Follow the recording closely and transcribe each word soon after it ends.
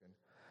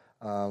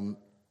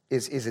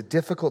is a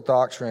difficult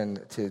doctrine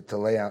to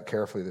lay out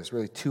carefully. There's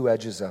really two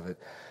edges of it.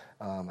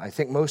 I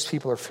think most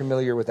people are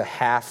familiar with the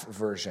half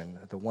version,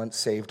 the once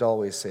saved,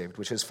 always saved,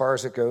 which as far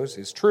as it goes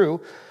is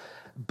true,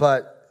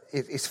 but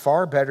it's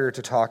far better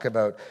to talk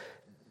about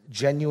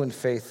genuine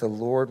faith. The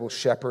Lord will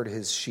shepherd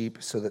his sheep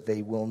so that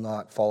they will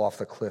not fall off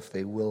the cliff.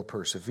 They will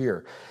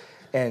persevere.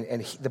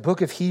 And the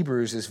book of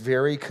Hebrews is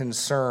very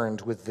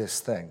concerned with this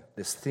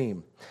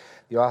theme.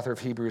 The author of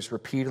Hebrews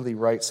repeatedly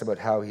writes about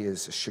how he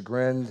is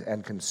chagrined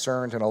and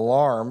concerned and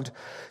alarmed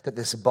that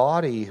this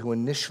body who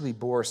initially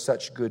bore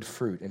such good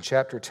fruit. In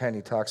chapter 10,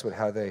 he talks about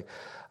how they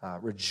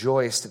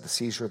rejoiced at the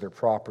seizure of their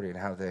property and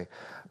how they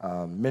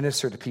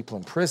ministered to people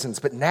in prisons.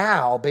 But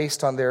now,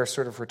 based on their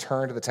sort of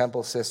return to the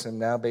temple system,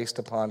 now based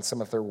upon some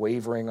of their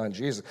wavering on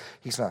Jesus,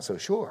 he's not so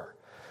sure.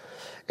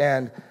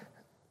 And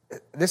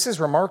this is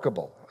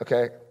remarkable,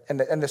 okay?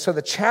 So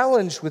the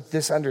challenge with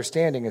this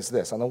understanding is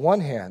this. On the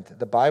one hand,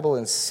 the Bible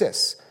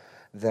insists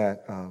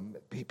that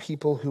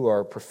people who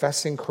are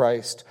professing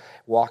Christ,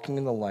 walking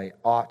in the light,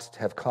 ought to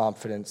have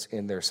confidence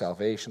in their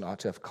salvation, ought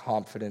to have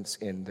confidence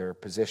in their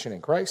position in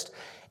Christ.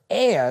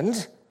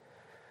 And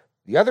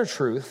the other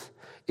truth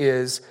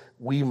is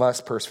we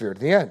must persevere to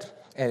the end.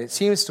 And it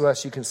seems to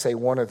us you can say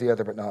one or the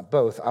other, but not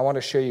both. I want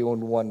to show you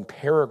in one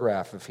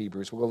paragraph of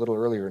Hebrews. We'll go a little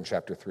earlier in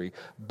chapter 3,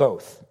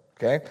 both.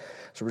 Okay?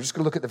 So we're just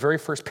going to look at the very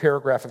first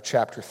paragraph of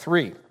chapter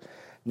 3.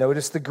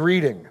 Notice the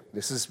greeting.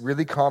 This is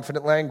really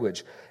confident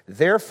language.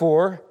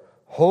 Therefore,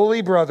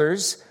 holy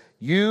brothers,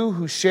 you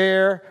who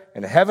share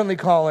in a heavenly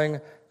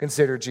calling,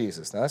 consider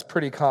Jesus. Now that's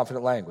pretty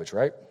confident language,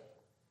 right?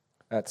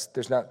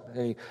 There's not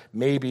any,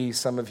 maybe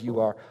some of you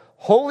are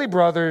holy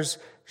brothers,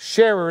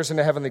 sharers in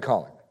a heavenly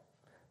calling.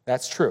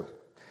 That's true.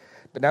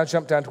 But now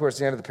jump down towards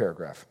the end of the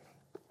paragraph.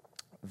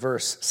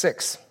 Verse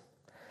 6.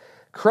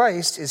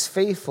 Christ is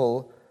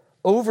faithful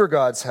over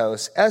God's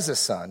house as a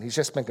son. He's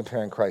just been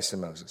comparing Christ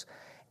and Moses.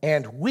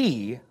 And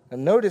we,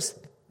 and notice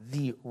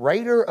the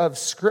writer of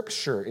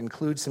Scripture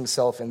includes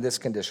himself in this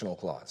conditional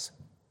clause.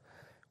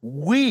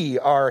 We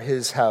are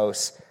his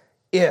house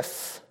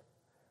if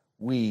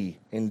we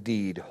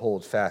indeed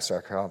hold fast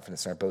our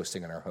confidence and our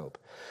boasting and our hope.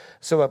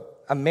 So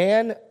a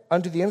man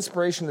under the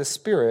inspiration of the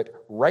Spirit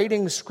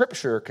writing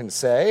Scripture can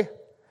say,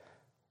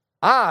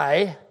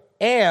 I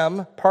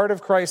am part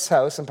of Christ's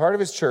house and part of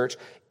his church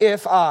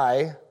if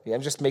I'm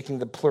just making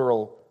the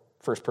plural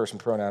first-person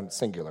pronoun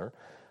singular,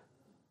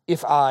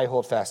 if I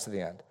hold fast to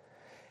the end.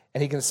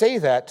 And he can say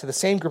that to the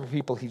same group of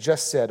people he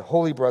just said,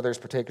 holy brothers,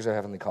 partakers of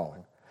heavenly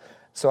calling.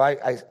 So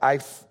I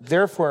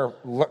therefore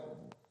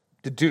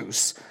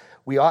deduce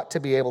we ought to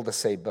be able to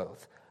say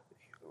both.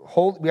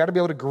 We ought to be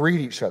able to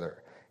greet each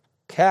other.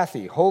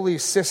 Kathy, holy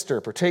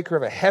sister, partaker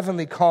of a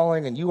heavenly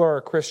calling, and you are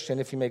a Christian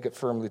if you make it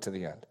firmly to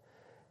the end.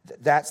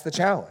 That's the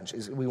challenge.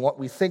 Is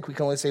we think we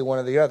can only say one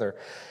or the other.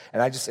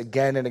 And I just,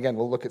 again and again,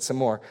 we'll look at some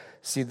more,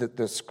 see that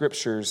the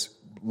Scriptures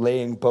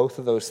laying both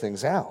of those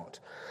things out.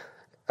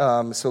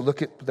 So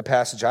look at the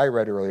passage I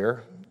read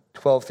earlier,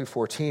 12 through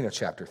 14 of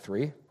chapter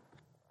 3.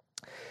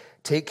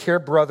 Take care,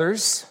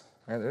 brothers,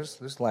 right,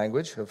 there's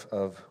language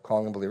of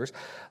calling them believers,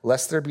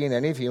 lest there be in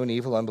any of you an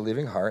evil,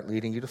 unbelieving heart,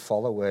 leading you to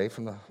fall away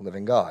from the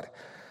living God.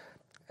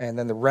 And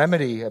then the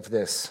remedy of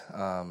this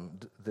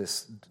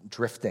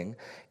drifting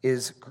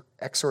is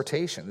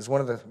exhortation. This is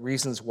one of the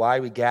reasons why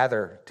we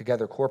gather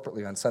together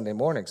corporately on Sunday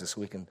mornings, is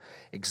so we can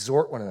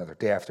exhort one another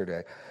day after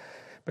day.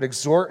 But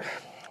exhort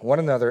one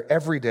another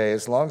every day,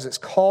 as long as it's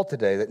called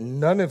today, that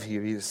none of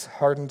you is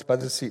hardened by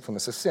the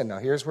deceitfulness of sin. Now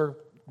here's where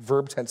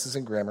verb tenses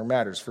and grammar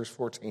matters. Verse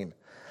 14.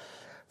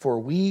 For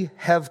we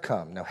have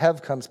come. Now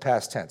have comes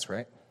past tense,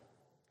 right?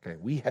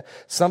 Okay,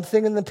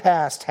 something in the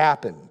past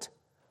happened.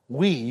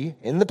 We,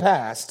 in the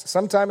past,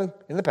 sometime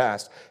in the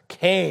past,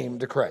 came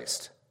to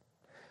Christ.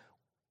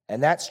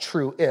 And that's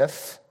true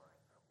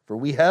for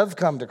we have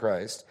come to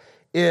Christ,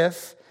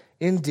 if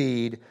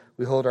indeed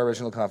we hold our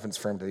original confidence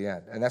firm to the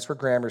end. And that's where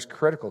grammar is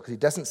critical, because he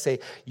doesn't say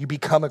you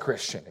become a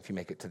Christian if you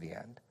make it to the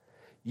end.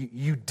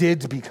 You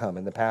did become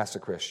in the past a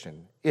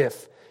Christian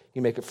if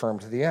you make it firm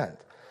to the end.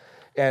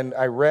 And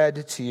I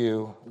read to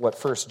you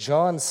what 1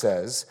 John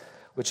says,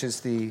 which is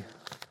there's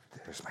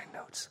my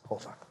notes,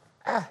 hold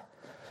on.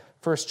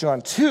 1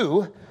 John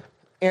 2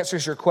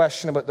 answers your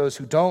question about those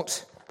who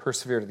don't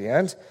persevere to the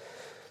end.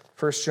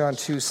 1 John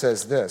 2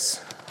 says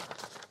this,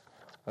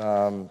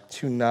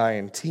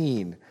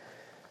 2:19.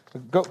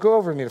 Go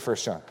over with me to 1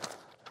 John.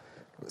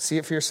 See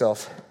it for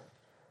yourself.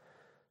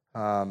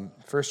 1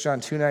 John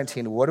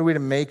 2:19. What are we to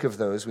make of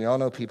those? We all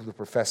know people who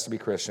profess to be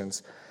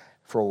Christians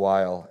for a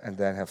while and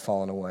then have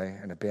fallen away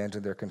and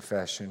abandoned their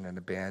confession and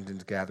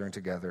abandoned gathering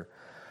together.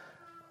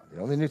 The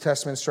only New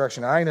Testament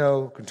instruction I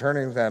know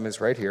concerning them is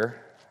right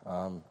here.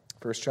 1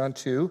 John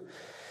 2,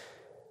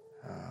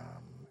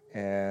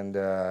 and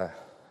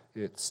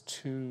it's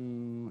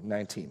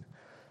 2:19.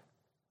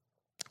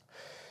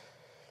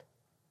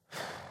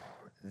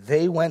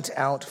 They went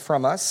out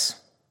from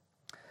us,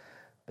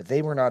 but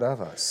they were not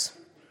of us.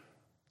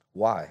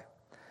 Why?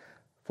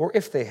 For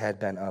if they had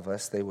been of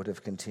us, they would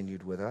have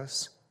continued with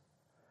us.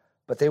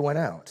 But they went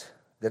out,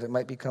 that it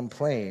might become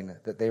plain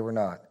that they were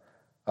not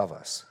of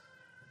us.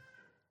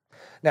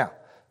 Now,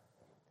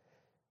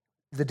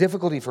 the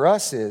difficulty for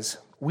us is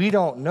we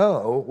don't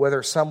know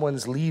whether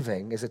someone's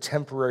leaving is a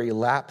temporary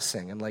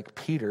lapsing, and like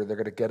Peter, they're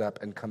going to get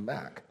up and come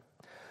back,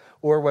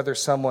 or whether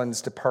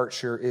someone's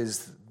departure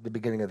is the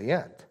beginning of the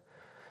end,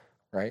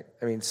 right?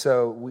 I mean,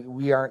 so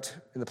we aren't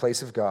in the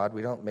place of God.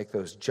 We don't make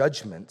those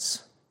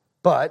judgments,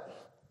 but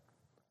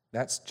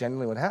that's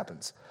generally what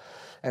happens.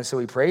 And so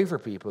we pray for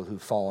people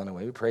who've fallen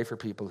away. We pray for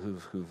people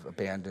who've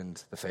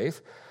abandoned the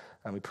faith.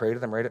 And we pray to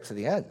them right up to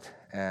the end.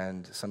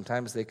 And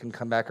sometimes they can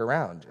come back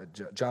around.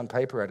 John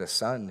Piper had a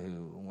son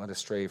who went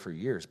astray for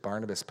years,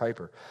 Barnabas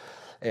Piper,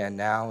 and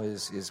now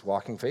is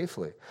walking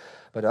faithfully.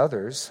 But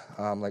others,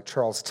 like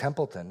Charles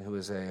Templeton, who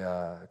is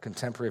a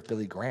contemporary of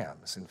Billy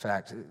Graham's. In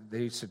fact, they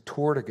used to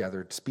tour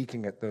together,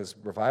 speaking at those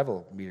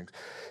revival meetings.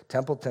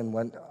 Templeton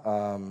went,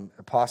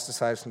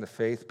 apostatized from the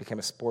faith, became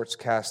a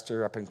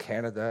sportscaster up in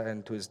Canada,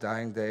 and to his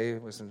dying day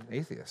was an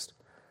atheist.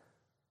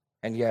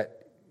 And yet,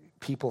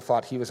 people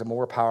thought he was a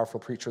more powerful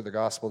preacher of the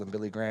gospel than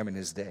Billy Graham in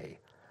his day.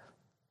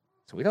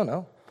 So we don't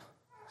know.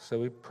 So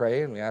we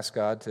pray and we ask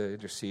God to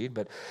intercede,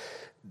 but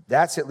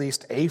that's at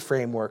least a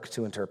framework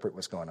to interpret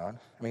what's going on.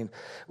 I mean,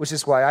 which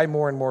is why I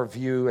more and more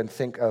view and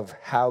think of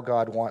how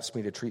God wants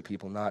me to treat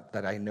people, not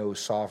that I know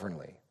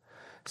sovereignly.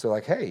 So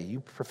like, hey,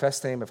 you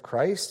profess the name of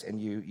Christ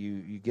and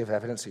you give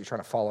evidence that you're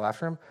trying to follow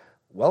after him.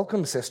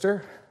 Welcome,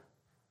 sister.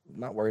 I'm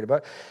not worried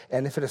about it.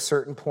 And if at a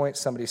certain point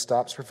somebody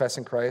stops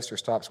professing Christ or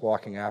stops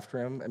walking after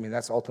him, I mean,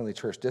 that's ultimately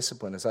church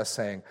discipline, is us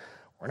saying,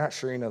 we're not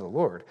sure you know the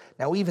Lord.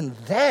 Now, even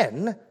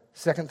then,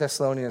 2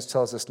 Thessalonians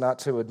tells us not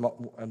to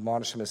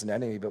admonish them as an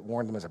enemy, but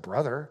warn them as a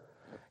brother.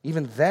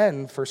 Even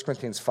then, 1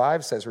 Corinthians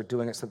 5 says we're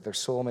doing it so that their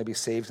soul may be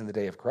saved in the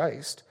day of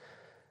Christ.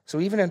 So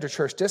even under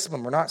church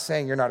discipline, we're not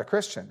saying you're not a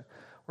Christian.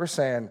 We're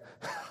saying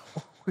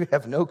we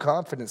have no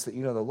confidence that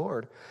you know the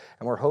Lord,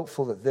 and we're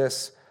hopeful that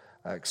this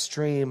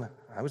extreme,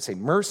 I would say,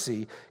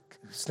 mercy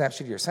snaps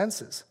you to your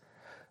senses.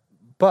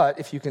 But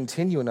if you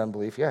continue in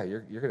unbelief, yeah, you're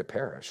going to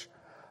perish.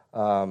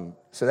 So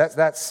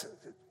that's.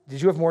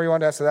 Did you have more you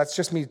wanted to ask? So that's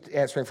just me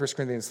answering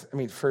Hebrews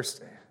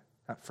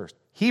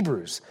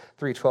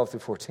 3:12 through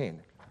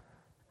 14.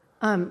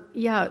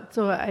 Yeah,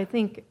 so I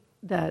think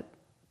that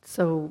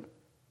so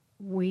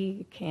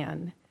we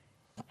can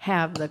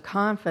have the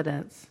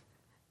confidence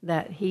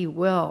that he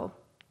will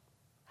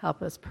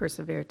help us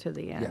persevere to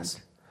the end. Yes.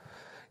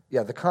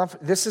 Yeah,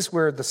 this is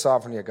where the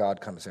sovereignty of God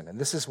comes in, and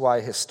this is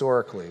why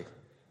historically,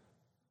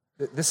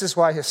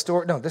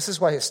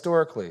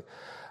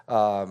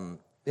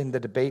 in the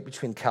debate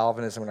between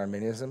Calvinism and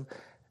Arminianism,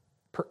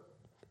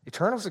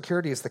 eternal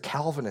security is the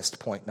Calvinist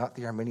point, not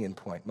the Arminian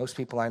point. Most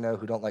people I know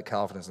who don't like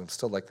Calvinism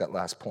still like that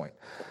last point.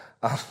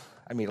 I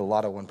meet a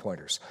lot of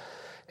one-pointers.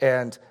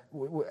 And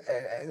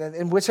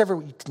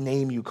whichever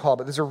name you call,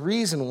 but there's a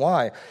reason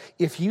why.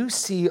 If you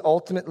see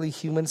ultimately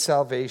human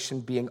salvation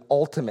being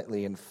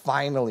ultimately and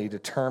finally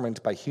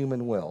determined by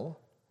human will,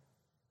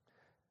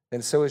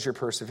 then so is your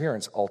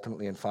perseverance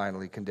ultimately and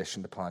finally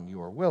conditioned upon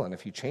your will. And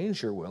if you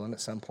change your will and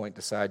at some point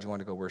decide you want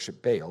to go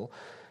worship Baal,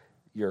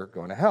 you're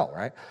going to hell,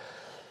 right?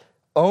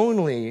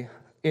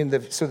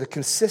 So the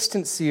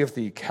consistency of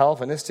the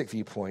Calvinistic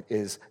viewpoint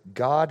is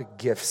God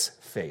gifts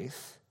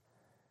faith.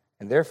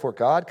 And therefore,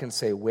 God can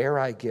say, where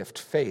I gift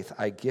faith,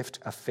 I gift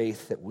a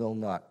faith that will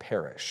not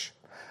perish.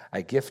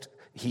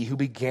 He who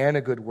began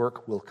a good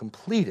work will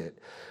complete it,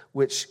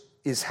 which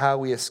is how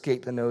we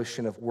escape the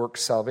notion of work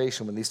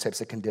salvation when these types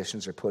of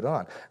conditions are put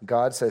on.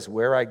 God says,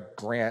 where I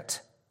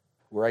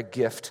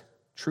gift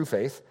true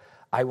faith,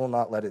 I will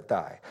not let it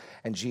die.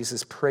 And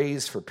Jesus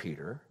prays for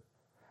Peter,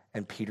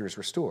 and Peter is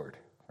restored,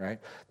 right?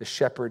 The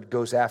shepherd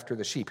goes after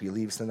the sheep. He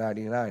leaves the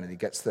 99, and he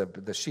gets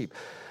the sheep.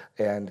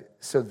 And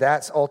so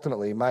that's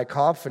ultimately my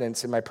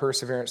confidence in my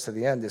perseverance to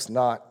the end is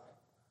not,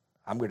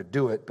 I'm going to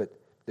do it, but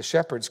the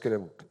shepherd's going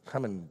to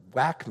come and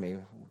whack me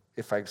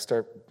if I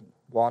start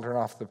wandering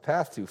off the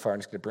path too far,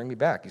 and he's going to bring me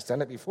back. He's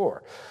done it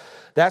before.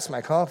 That's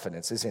my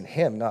confidence, is in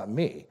him, not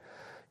me.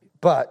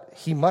 But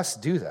he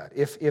must do that.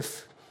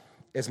 If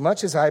as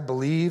much as I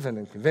believe and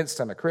am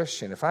convinced I'm a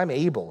Christian, if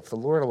the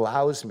Lord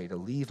allows me to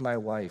leave my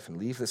wife and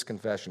leave this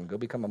confession, go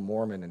become a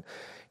Mormon and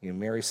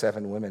marry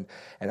 7 women,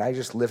 and I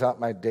just live out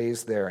my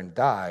days there and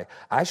die,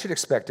 I should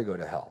expect to go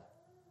to hell.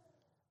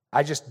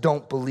 I just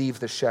don't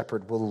believe the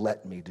shepherd will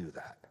let me do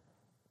that.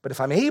 But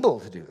if I'm able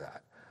to do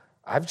that,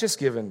 I've just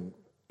given,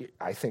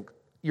 I think,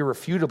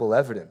 irrefutable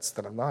evidence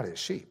that I'm not his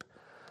sheep.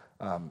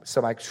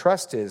 So my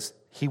trust is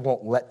he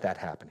won't let that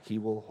happen. He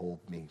will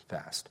hold me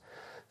fast.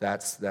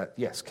 That's that.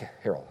 Yes,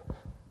 Harold.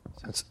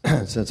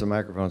 Since the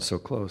microphone's so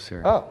close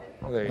here. Oh,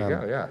 well, there you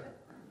go.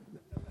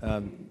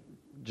 Yeah.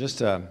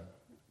 Just a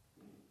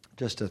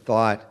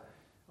thought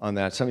on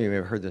that. Some of you may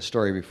have heard this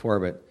story before,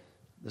 but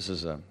this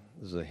is a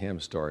hymn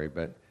story.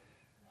 But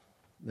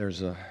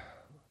there's a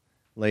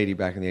lady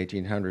back in the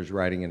 1800s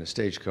riding in a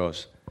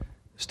stagecoach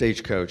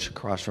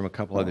across from a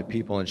couple other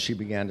people, and she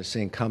began to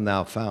sing "Come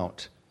Thou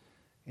Fount,"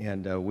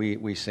 and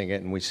we sing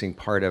it, and we sing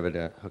part of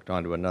it hooked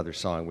onto another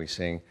song. We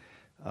sing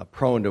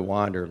 "Prone to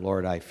Wander,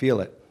 Lord, I Feel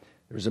It."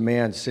 there was a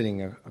man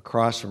sitting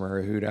across from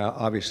her who'd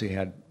obviously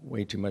had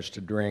way too much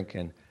to drink,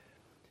 and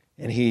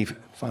he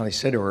finally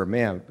said to her,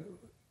 "Ma'am,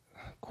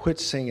 quit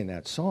singing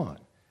that song."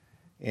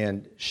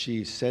 And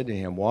she said to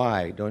him,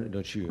 "Why?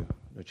 Don't you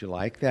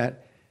like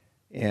that?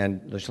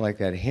 And don't you like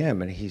that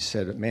hymn?" And he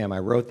said, "Ma'am, I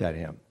wrote that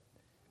hymn."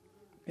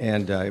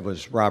 And it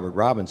was Robert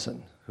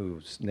Robinson,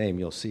 whose name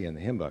you'll see in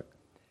the hymn book.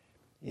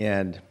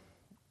 And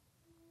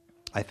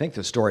I think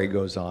the story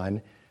goes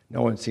on.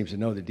 No one seems to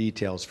know the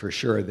details for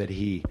sure, that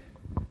he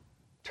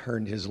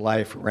turned his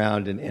life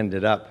around and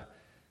ended up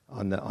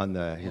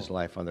his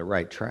life on the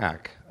right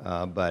track.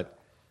 But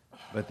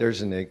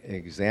there's an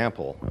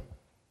example.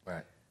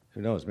 Right.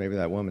 Who knows? Maybe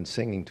that woman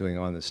singing to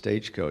him on the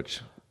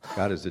stagecoach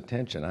got his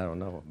attention. I don't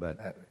know, but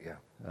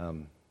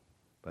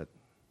but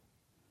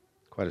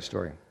quite a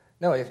story.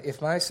 No,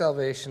 if my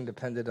salvation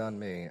depended on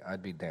me,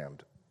 I'd be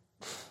damned.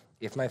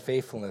 If my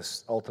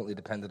faithfulness ultimately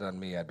depended on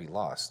me, I'd be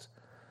lost.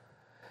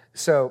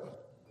 So,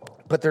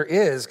 but there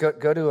is, go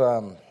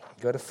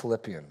to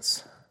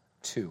Philippians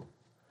 2.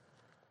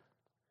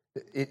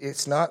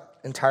 It's not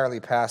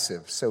entirely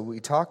passive. So we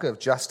talk of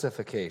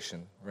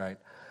justification, right,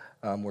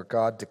 where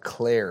God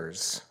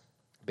declares,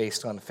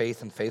 based on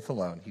faith and faith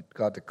alone,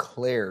 God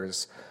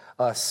declares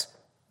us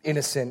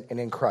innocent and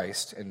in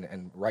Christ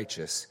and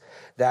righteous.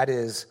 That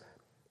is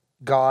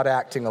God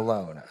acting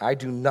alone. I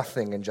do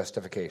nothing in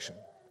justification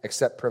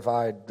except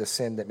provide the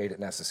sin that made it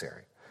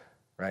necessary,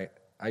 right?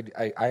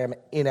 I am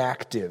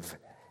inactive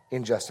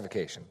in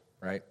justification,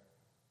 right?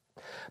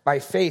 My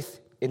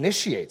faith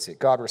initiates it.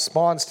 God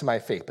responds to my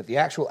faith, but the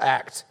actual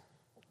act,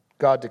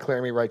 God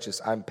declaring me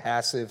righteous, I'm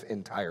passive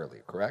entirely,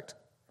 correct?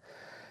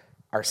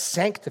 Our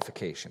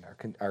sanctification,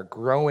 our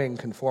growing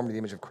conformity to the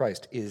image of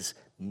Christ is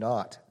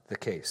not the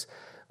case.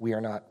 We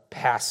are not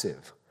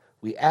passive.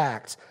 We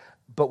act,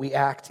 but we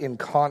act in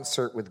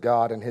concert with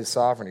God and his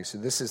sovereignty. So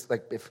this is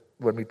like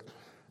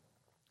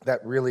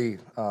that really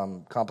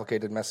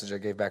complicated message I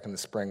gave back in the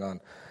spring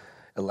on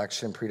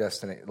election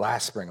predestination.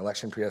 Last spring,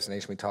 election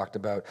predestination, we talked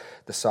about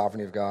the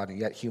sovereignty of God, and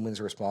yet humans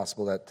are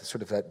responsible,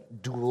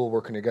 that dual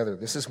working together.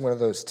 This is one of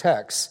those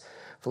texts,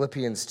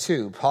 Philippians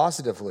 2,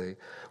 positively,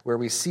 where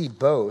we see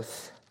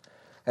both.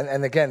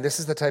 And again,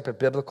 this is the type of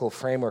biblical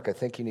framework I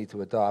think you need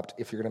to adopt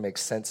if you're going to make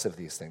sense of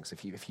these things.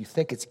 If you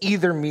think it's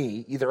either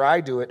me, either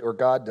I do it or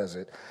God does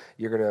it,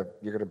 you're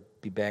going to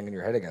be banging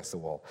your head against the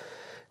wall.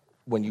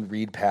 When you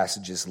read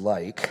passages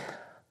like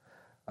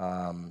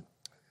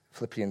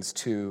Philippians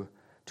 2,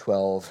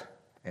 12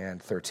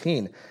 and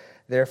 13,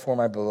 "Therefore,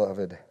 my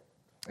beloved,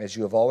 as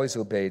you have always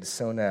obeyed,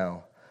 so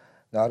now,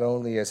 not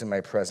only as in my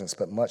presence,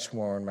 but much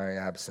more in my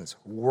absence,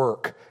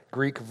 work."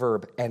 Greek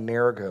verb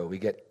energo. We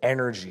get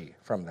energy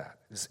from that.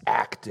 It's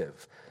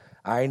active.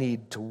 I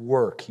need to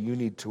work. You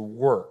need to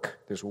work.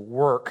 There's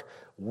work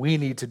we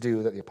need to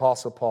do that the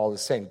Apostle Paul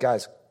is saying,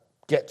 guys,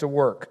 get to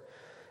work.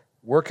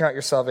 Work out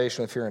your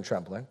salvation with fear and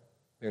trembling.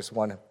 There's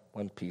one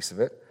piece of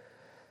it.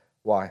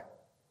 Why?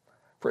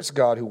 For it's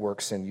God who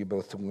works in you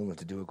both to will and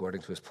to do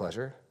according to his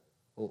pleasure.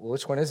 Well,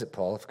 which one is it,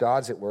 Paul? If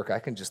God's at work, I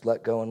can just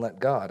let go and let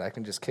God. I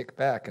can just kick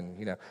back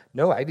and,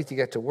 no, I need to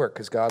get to work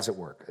because God's at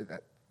work.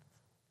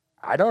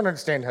 I don't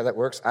understand how that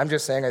works. I'm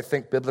just saying I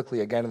think biblically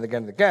again and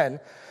again and again,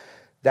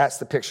 that's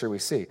the picture we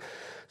see.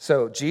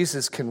 So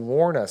Jesus can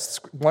warn us.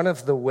 One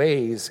of the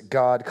ways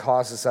God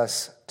causes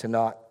us to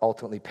not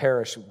ultimately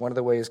perish, one of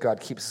the ways God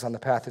keeps us on the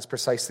path is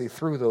precisely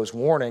through those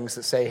warnings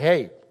that say,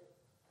 hey,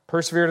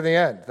 persevere to the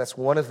end. That's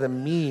one of the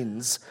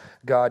means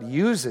God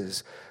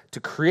uses to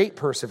create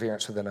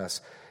perseverance within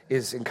us,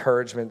 is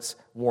encouragements,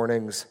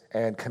 warnings,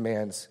 and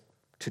commands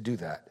to do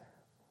that.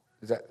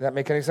 Does that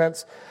make any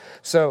sense?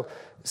 So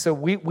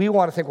we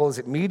want to think, well, is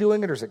it me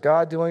doing it or is it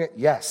God doing it?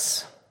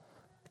 Yes.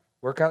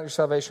 Work out your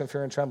salvation with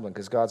fear and trembling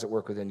because God's at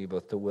work within you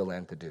both to will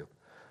and to do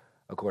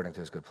according to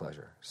his good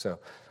pleasure. So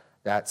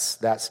that's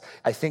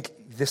I think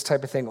this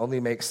type of thing only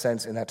makes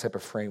sense in that type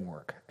of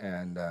framework.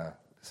 And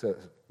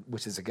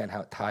which is, again,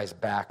 how it ties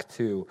back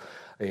to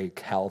a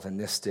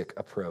Calvinistic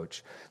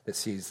approach that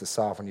sees the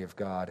sovereignty of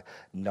God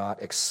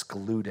not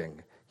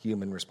excluding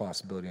human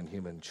responsibility and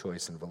human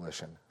choice and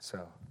volition.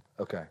 So,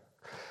 okay.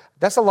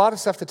 That's a lot of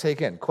stuff to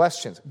take in.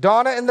 Questions?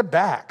 Donna in the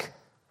back.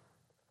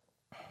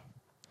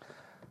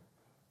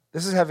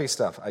 This is heavy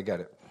stuff. I get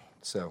it.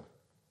 So,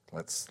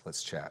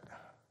 let's chat.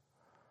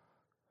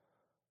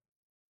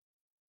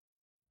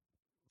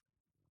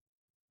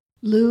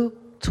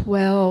 Luke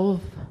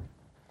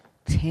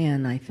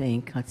 12:10, I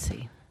think. Let's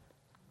see.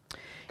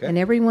 Okay. And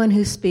everyone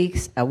who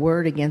speaks a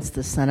word against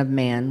the Son of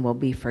Man will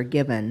be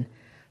forgiven,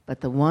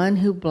 but the one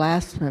who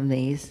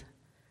blasphemes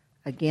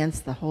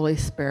against the Holy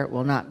Spirit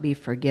will not be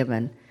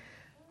forgiven.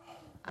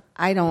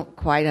 I don't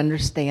quite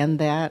understand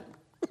that.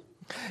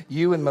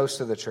 You and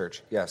most of the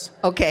church, yes.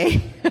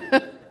 Okay.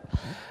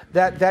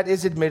 That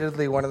is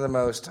admittedly one of the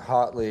most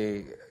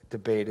hotly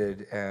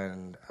debated,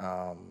 and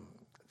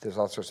there's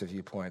all sorts of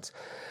viewpoints.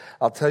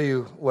 I'll tell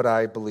you what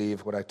I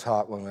believe, what I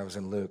taught when I was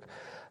in Luke.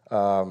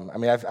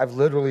 I've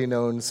literally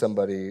known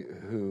somebody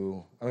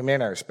who, a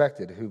man I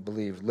respected, who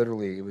believed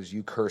literally it was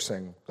you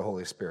cursing the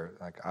Holy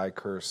Spirit. Like, I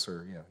curse,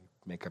 or,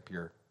 make up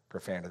your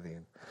profanity.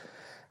 And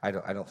I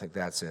don't think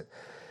that's it.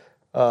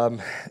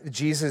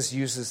 Jesus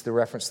uses the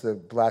reference to the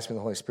blasphemy of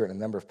the Holy Spirit in a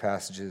number of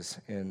passages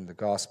in the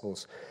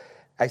Gospels.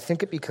 I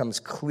think it becomes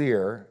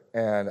clear,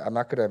 and I'm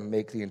not going to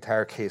make the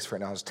entire case for it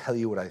now. I'll just tell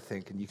you what I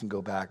think, and you can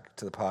go back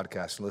to the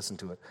podcast and listen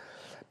to it.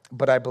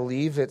 But I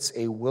believe it's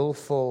a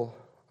willful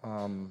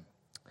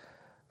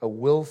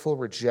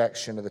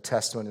rejection of the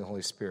testimony of the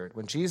Holy Spirit.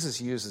 When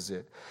Jesus uses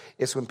it,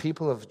 it's when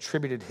people have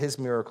attributed his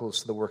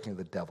miracles to the working of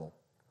the devil.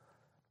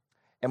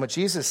 And what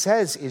Jesus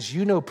says is,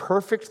 you know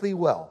perfectly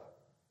well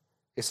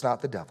it's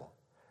not the devil.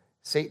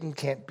 Satan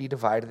can't be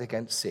divided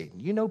against Satan.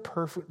 You know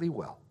perfectly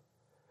well.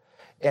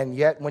 And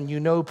yet, when you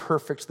know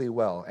perfectly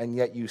well, and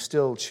yet you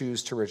still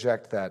choose to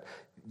reject that,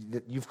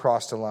 you've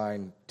crossed a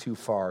line too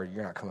far,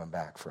 you're not coming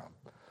back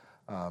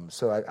from.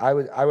 So I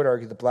would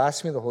argue the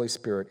blasphemy of the Holy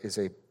Spirit is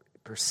a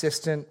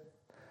persistent,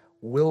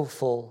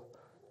 willful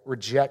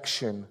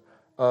rejection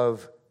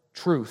of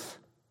truth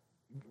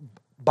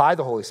by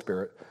the Holy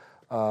Spirit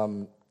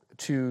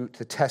to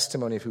the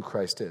testimony of who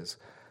Christ is.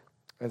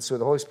 And so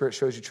the Holy Spirit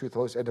shows you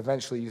truth, and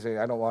eventually you say,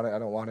 I don't want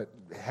it,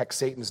 heck,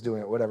 Satan's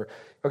doing it, whatever.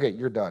 Okay,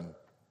 you're done.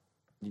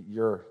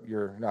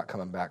 You're not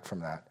coming back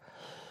from that.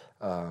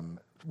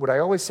 What I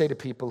always say to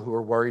people who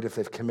are worried if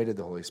they've committed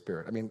the Holy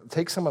Spirit, I mean,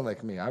 take someone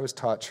like me. I was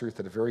taught truth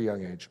at a very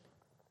young age.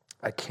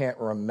 I can't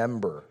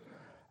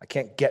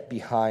get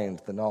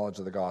behind the knowledge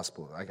of the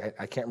gospel.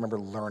 I can't remember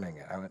learning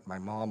it. My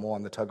mom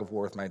won the tug of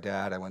war with my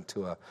dad. I went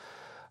to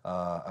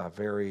a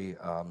very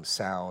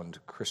sound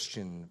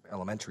Christian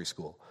elementary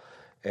school.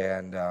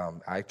 And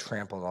I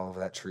trampled all of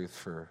that truth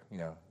for,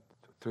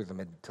 through the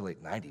mid to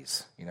late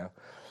 90s,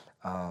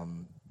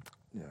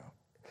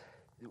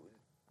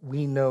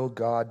 We know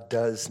God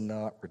does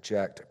not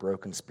reject a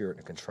broken spirit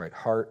and a contrite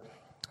heart.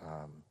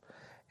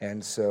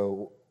 And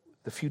so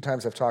the few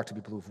times I've talked to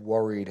people who've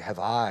worried, have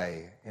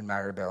I, in my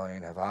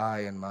rebellion, have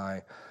I, in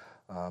my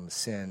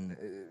sin,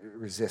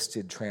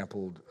 resisted,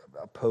 trampled,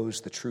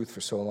 opposed the truth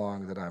for so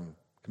long that I'm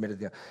committed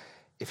to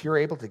if you're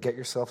able to get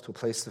yourself to a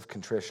place of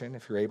contrition,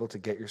 if you're able to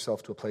get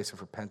yourself to a place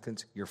of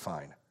repentance, you're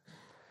fine.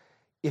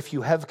 If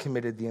you have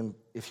committed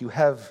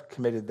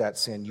that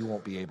sin, you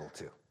won't be able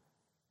to.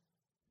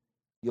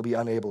 You'll be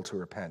unable to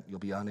repent. You'll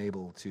be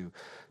unable to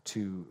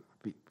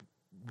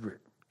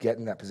get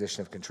in that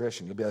position of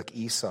contrition. You'll be like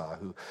Esau,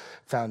 who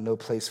found no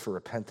place for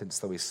repentance,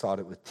 though he sought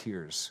it with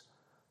tears.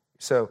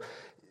 So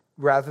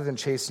rather than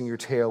chasing your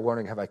tail,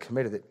 wondering, have I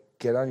committed it,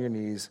 get on your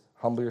knees,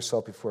 humble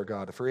yourself before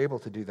God. If you're able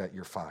to do that,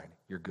 you're fine.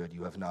 You're good.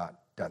 You have not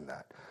done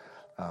that.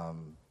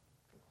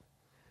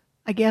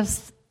 I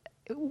guess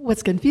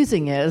what's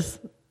confusing is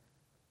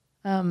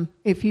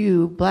if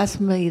you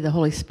blaspheme the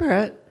Holy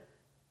Spirit,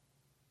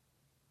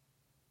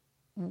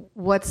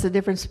 what's the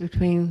difference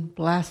between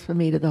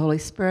blasphemy to the Holy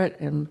Spirit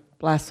and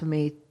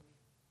blasphemy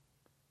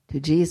to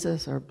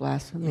Jesus or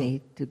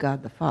blasphemy to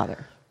God the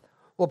Father?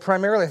 Well,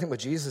 primarily I think what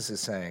Jesus is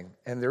saying,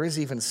 and there is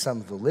even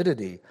some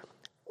validity,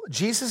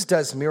 Jesus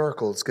does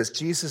miracles because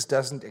Jesus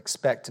doesn't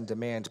expect and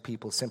demand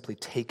people simply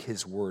take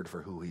his word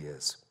for who he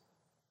is.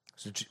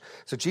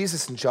 So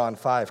Jesus in John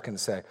 5 can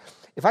say,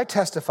 if I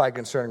testify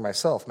concerning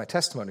myself, my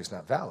testimony is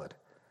not valid.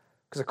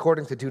 Because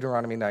according to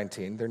Deuteronomy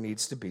 19, there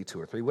needs to be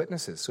 2 or 3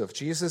 witnesses. So if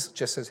Jesus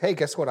just says, hey,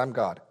 guess what? I'm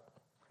God.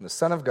 I'm the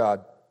Son of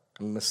God.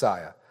 I'm the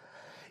Messiah.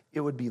 It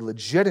would be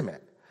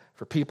legitimate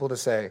for people to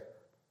say,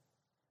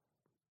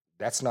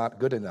 that's not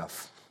good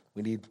enough.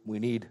 We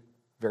need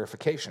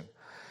verification.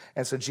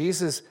 And so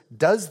Jesus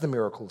does the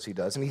miracles he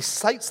does, and he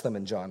cites them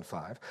in John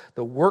 5.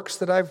 The works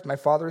that my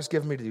Father has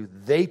given me to do,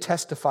 they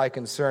testify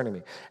concerning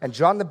me. And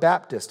John the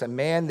Baptist, a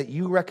man that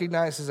you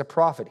recognize as a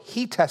prophet,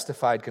 he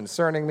testified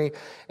concerning me.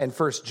 And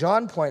 1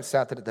 John points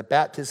out that at the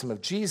baptism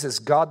of Jesus,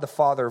 God the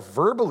Father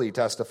verbally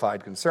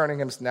testified concerning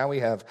him. So now we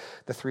have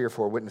the 3 or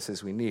 4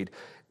 witnesses we need.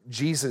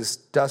 Jesus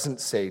doesn't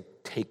say,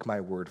 take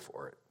my word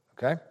for it,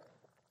 okay?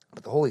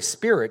 But the Holy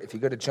Spirit, if you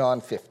go to John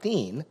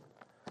 15,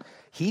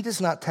 he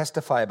does not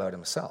testify about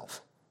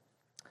himself.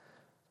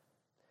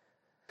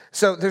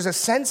 So there's a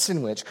sense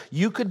in which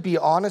you could be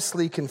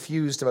honestly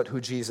confused about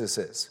who Jesus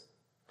is,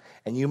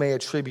 and you may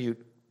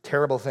attribute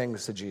terrible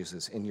things to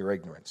Jesus in your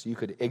ignorance. You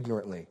could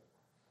ignorantly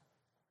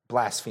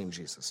blaspheme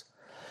Jesus.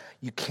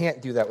 You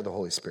can't do that with the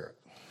Holy Spirit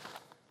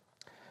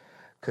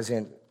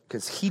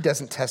because he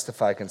doesn't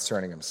testify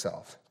concerning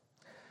himself.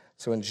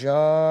 So in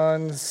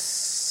John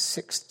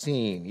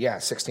 16,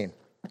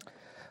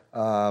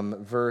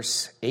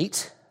 verse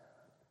 8,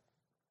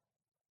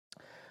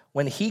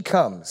 when he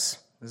comes,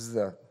 this is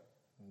the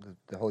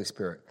Holy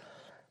Spirit,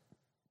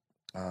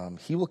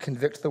 he will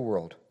convict the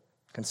world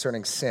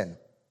concerning sin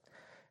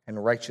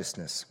and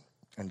righteousness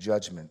and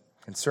judgment.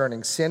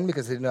 Concerning sin,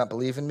 because they do not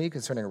believe in me.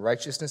 Concerning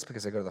righteousness,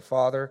 because I go to the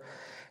Father,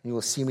 and you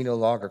will see me no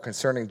longer.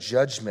 Concerning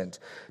judgment,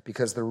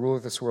 because the ruler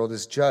of this world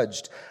is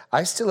judged.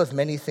 I still have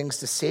many things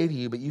to say to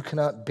you, but you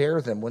cannot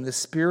bear them. When the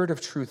Spirit of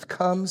truth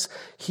comes,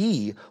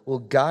 he will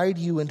guide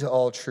you into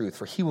all truth.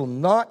 For he will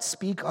not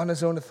speak on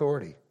his own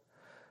authority,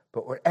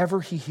 but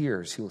whatever he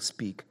hears, he will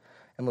speak,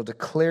 and will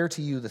declare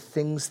to you the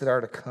things that are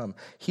to come.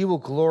 He will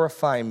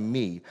glorify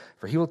me,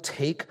 for he will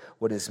take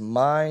what is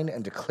mine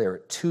and declare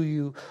it to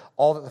you.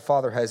 All that the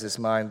Father has is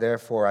mine.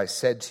 Therefore, I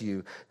said to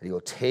you that he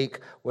will take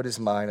what is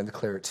mine and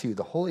declare it to you.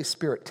 The Holy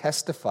Spirit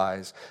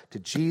testifies to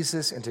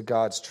Jesus and to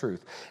God's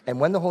truth. And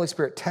when the Holy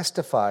Spirit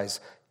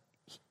testifies,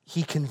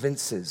 he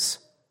convinces,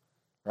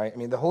 right? I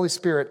mean, the Holy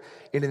Spirit,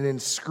 in an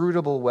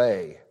inscrutable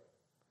way,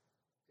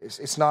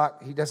 it's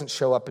not, he doesn't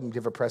show up and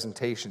give a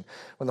presentation.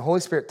 When the Holy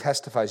Spirit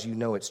testifies, you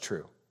know it's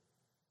true.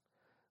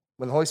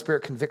 When the Holy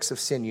Spirit convicts of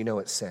sin, you know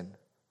it's sin,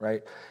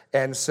 right?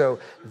 And so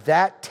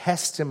that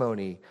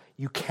testimony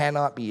you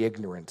cannot be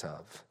ignorant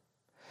of.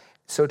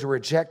 So to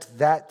reject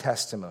that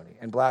testimony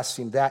and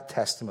blaspheme that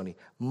testimony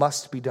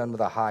must be done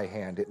with a high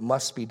hand. It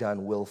must be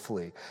done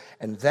willfully.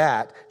 And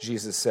that,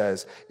 Jesus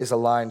says, is a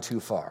line too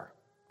far.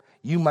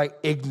 You might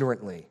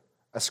ignorantly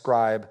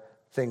ascribe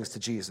things to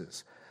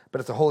Jesus. But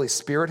if the Holy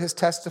Spirit has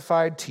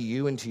testified to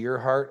you and to your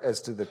heart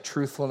as to the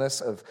truthfulness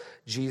of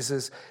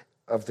Jesus,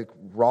 of the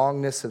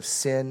wrongness of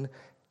sin,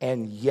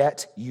 and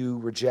yet you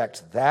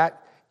reject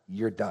that,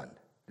 you're done.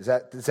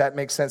 Does that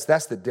make sense?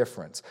 That's the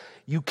difference.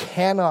 You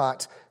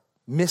cannot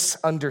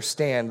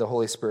misunderstand the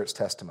Holy Spirit's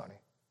testimony.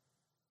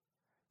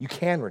 You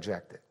can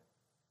reject it.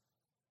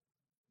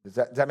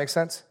 Does that make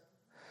sense?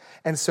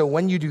 And so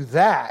when you do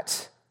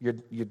that, you're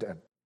done.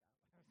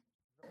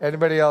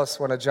 Anybody else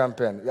want to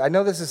jump in? I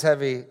know this is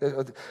heavy.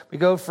 We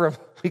go from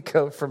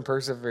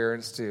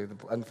perseverance to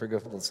the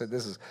unforgivable sin.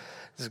 This is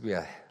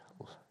yeah.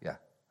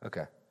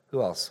 Okay.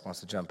 Who else wants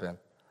to jump in?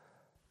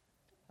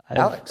 I have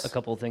Alex. a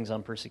couple of things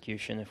on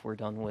persecution if we're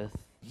done with.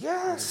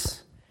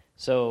 Yes.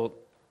 So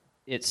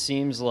it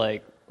seems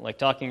like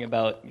talking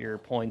about your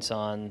points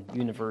on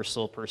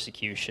universal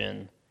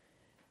persecution,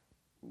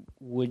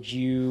 would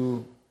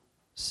you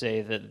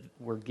say that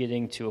we're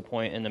getting to a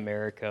point in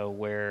America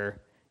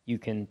where you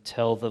can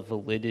tell the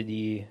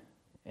validity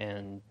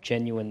and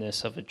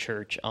genuineness of a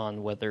church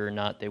on whether or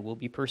not they will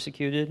be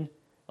persecuted?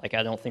 Like,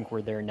 I don't think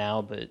we're there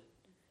now, but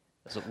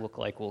does it look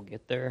like we'll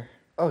get there?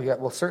 Oh, yeah.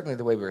 Well, certainly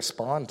the way we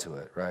respond to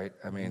it, right?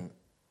 I mean,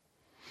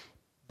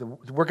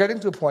 we're getting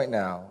to a point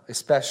now,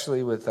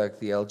 especially with like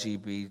the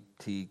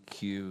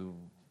LGBTQ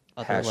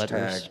Other hashtag.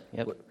 letters.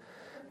 Yep.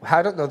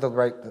 I don't know the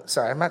right.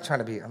 Sorry, I'm not trying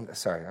to be. I'm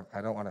sorry.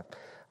 I don't want to.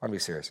 I want to be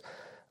serious.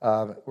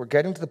 We're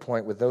getting to the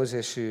point with those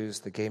issues,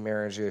 the gay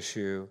marriage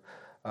issue,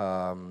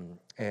 and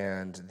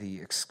the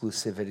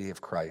exclusivity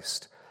of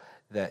Christ,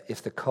 that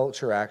if the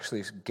culture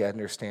actually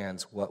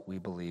understands what we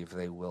believe,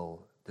 they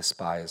will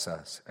despise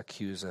us,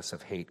 accuse us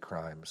of hate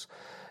crimes,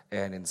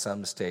 and in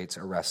some states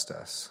arrest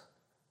us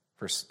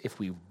for if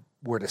we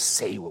were to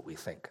say what we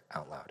think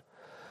out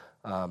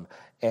loud.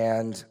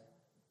 And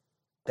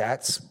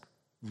that's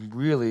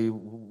really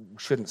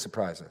shouldn't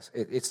surprise us.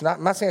 It's not.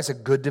 I'm not saying it's a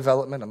good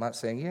development. I'm not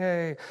saying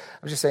yay.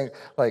 I'm just saying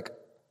like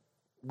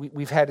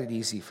we've had it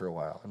easy for a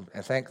while,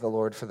 and thank the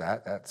Lord for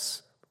that.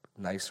 That's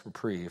a nice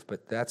reprieve.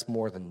 But that's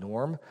more the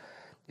norm.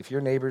 If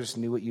your neighbors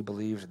knew what you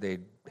believed,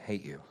 they'd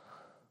hate you,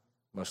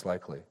 most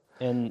likely.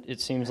 And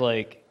it seems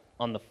like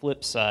on the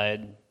flip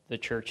side, the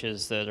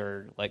churches that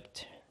are like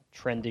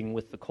trending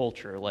with the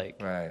culture,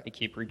 like Right. they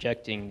keep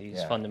rejecting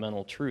these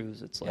fundamental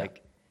truths. It's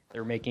like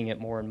they're making it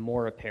more and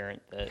more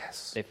apparent that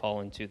they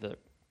fall into the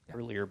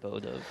earlier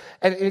boat of.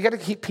 And you got to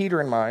keep Peter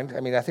in mind. I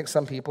mean, I think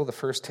some people, the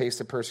first taste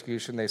of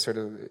persecution,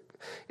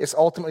 it's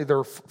ultimately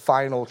their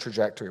final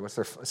trajectory. It's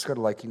sort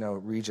of like,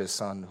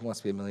 Regis on Who Wants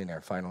to Be a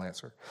Millionaire, final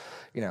answer,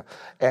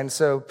 And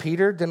so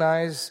Peter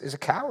is a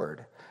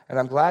coward. And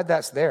I'm glad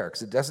that's there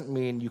because it doesn't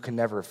mean you can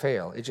never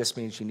fail. It just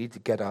means you need to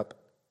get up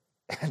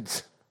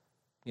and,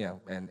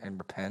 and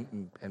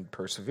repent and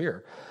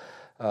persevere.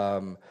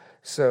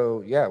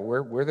 So,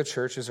 where the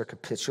churches are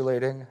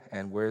capitulating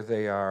and where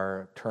they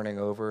are turning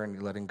over and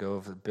letting go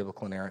of the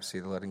biblical inerrancy,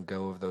 they're letting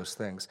go of those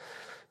things,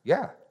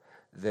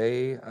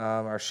 they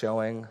are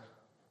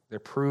they're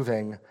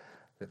proving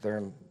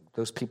that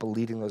those people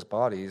leading those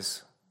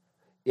bodies,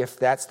 if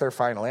that's their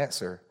final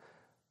answer,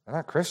 they're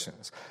not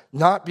Christians.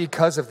 Not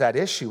because of that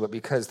issue, but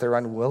because they're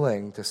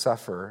unwilling to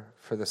suffer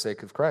for the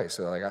sake of Christ.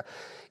 So,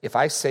 if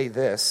I say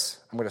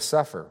this, I'm going to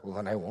suffer. Well,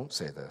 then I won't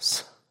say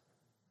this.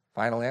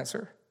 Final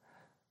answer?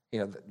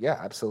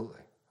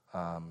 Absolutely.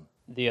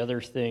 The other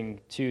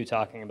thing, too,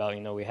 talking about,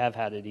 we have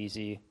had it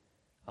easy.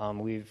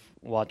 We've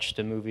watched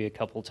a movie a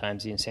couple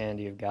times, The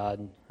Insanity of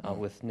God,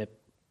 with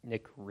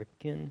Nick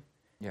Ripken.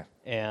 Yeah.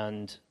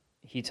 And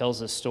he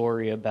tells a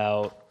story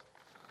about,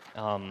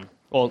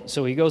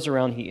 so he goes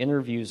around, he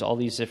interviews all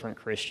these different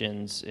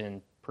Christians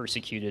in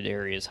persecuted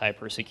areas, high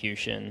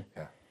persecution.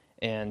 Yeah.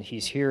 And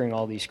he's hearing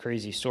all these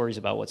crazy stories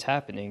about what's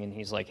happening. And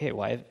he's like, hey,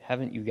 why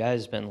haven't you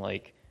guys been,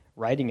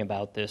 writing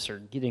about this or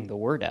getting the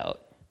word out?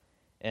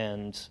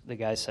 And the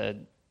guy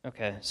said,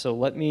 okay, so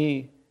let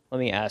me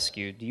ask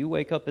you, do you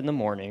wake up in the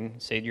morning,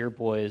 say to your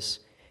boys,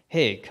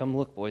 hey, come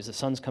look, boys, the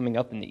sun's coming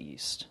up in the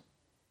east?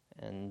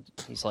 And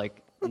he's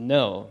like,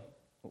 no,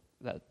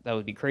 that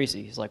would be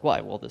crazy. He's like,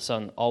 why? Well, the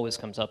sun always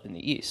comes up in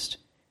the east.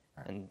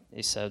 And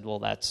they said, well,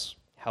 that's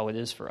how it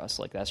is for us.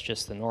 That's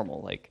just the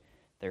normal.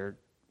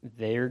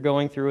 they're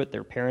going through it,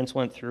 their parents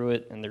went through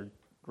it, and their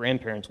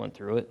grandparents went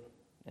through it,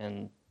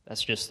 and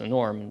that's just the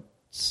norm.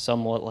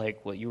 Somewhat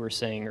like what you were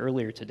saying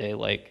earlier today,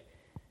 like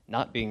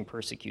not being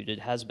persecuted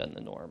has been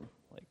the norm.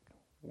 Like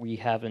we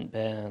haven't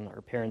been,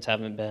 our parents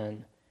haven't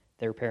been,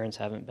 their parents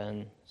haven't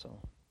been, so.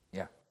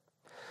 Yeah.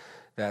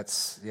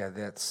 That's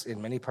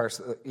in many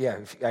parts.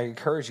 I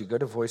encourage you, go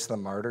to Voice of the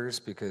Martyrs,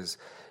 because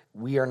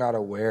we are not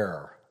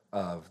aware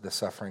of the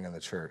suffering in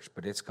the church,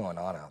 but it's going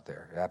on out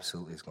there. It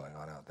absolutely is going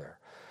on out there.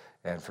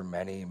 And for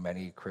many,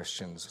 many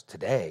Christians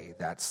today,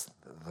 that's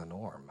the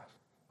norm.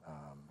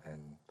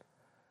 And,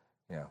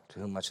 to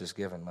whom much is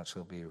given, much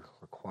will be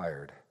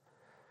required.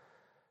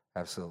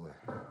 Absolutely.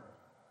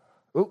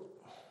 Ooh,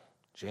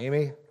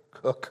 Jamie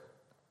Cook.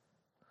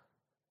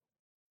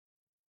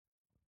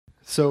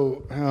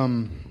 So,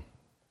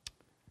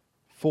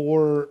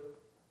 for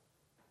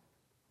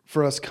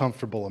us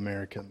comfortable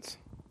Americans,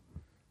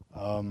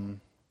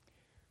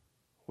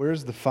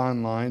 where's the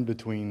fine line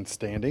between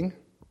standing,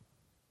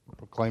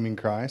 proclaiming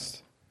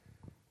Christ,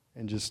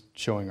 and just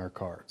showing our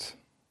cards?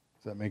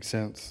 Does that make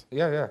sense?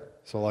 Yeah.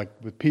 So, like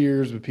with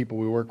peers, with people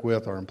we work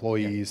with, our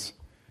employees,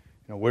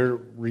 where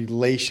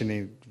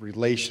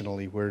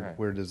relationally,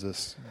 where does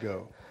this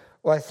go?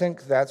 Well, I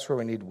think that's where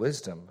we need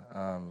wisdom.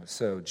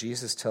 So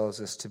Jesus tells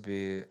us to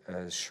be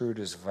as shrewd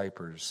as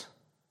vipers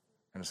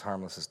and as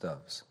harmless as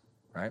doves,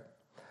 right?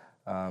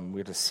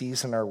 We have to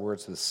season our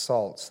words with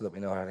salt so that we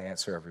know how to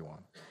answer everyone.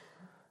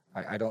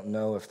 I don't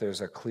know if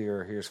there's a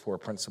clear, here's 4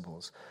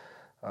 principles.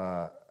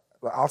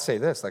 I'll say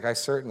this,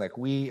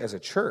 we as a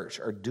church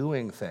are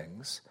doing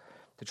things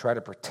to try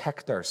to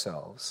protect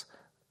ourselves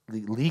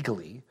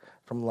legally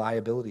from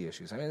liability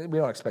issues. I mean, we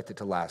don't expect it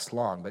to last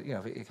long, but,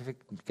 if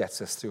it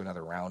gets us through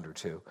another round or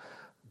two,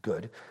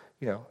 good.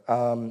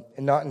 And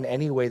not in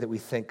any way that we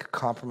think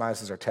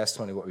compromises our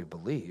testimony, what we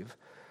believe,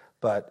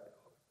 but,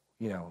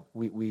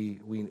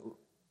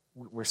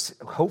 we're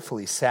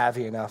hopefully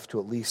savvy enough to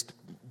at least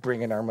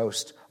bring in our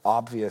most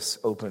obvious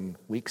open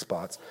weak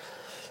spots.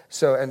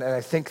 So, and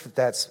I think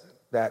that's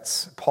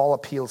Paul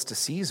appeals to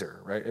Caesar,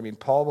 right? I mean,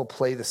 Paul will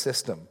play the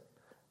system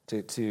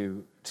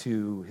to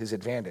his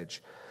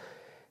advantage.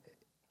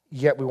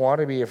 Yet we want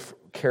to be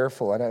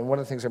careful. And one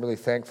of the things I'm really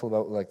thankful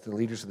about, the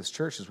leaders of this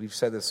church, is we've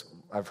said this,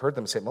 I've heard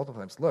them say it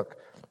multiple times, look,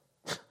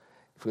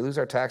 if we lose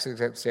our tax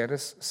exempt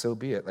status, so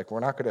be it. We're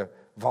not going to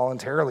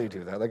voluntarily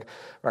do that. We're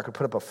not going to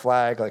put up a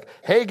flag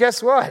hey,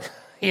 guess what?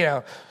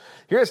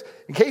 Here's,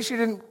 in case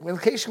you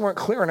weren't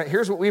clear on it,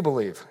 here's what we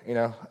believe,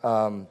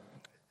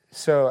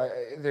 So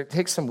there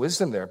takes some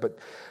wisdom there, but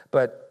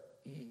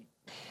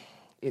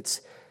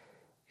it's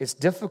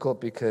difficult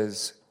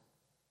because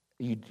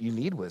you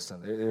need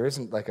wisdom. There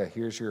isn't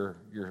here's your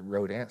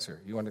road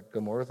answer. You want to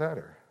go more with that,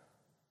 or?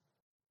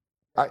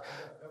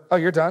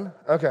 You're done?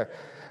 Okay.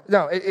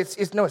 No, it's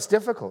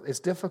difficult. It's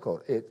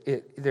difficult.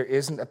 There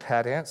isn't a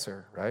pat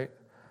answer, right?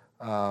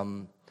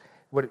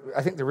 What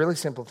I think the really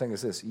simple thing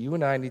is this: you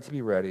and I need to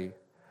be ready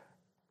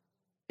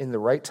in the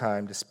right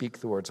time to speak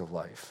the words of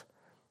life.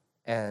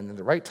 And in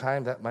the right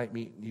time, that might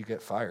mean you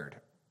get fired.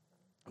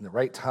 In the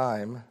right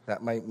time,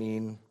 that might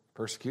mean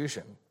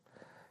persecution.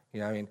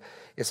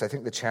 It's, I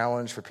think, the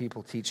challenge for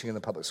people teaching in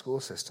the public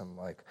school system.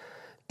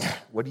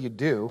 What do you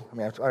do?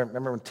 I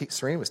remember when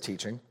Serene was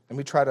teaching, and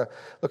we try to,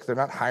 look, they're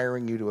not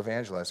hiring you to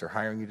evangelize, they're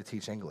hiring you to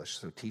teach English.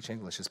 So teach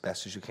English as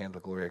best as you can to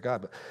the glory of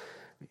God. But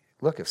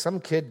look, if some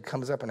kid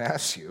comes up and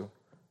asks you,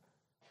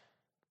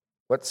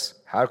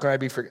 how can I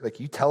be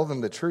you tell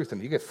them the truth,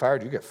 and you get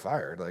fired, you get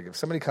fired. If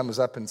somebody comes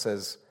up and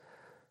says,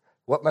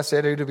 what must I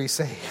do to be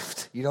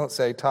saved? You don't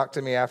say, talk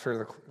to me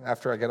after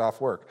I get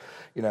off work.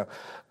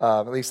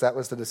 At least that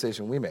was the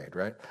decision we made,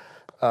 right?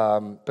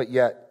 But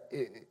yet,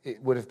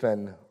 it would have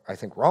been, I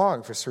think,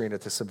 wrong for Serena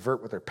to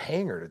subvert what they're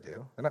paying her to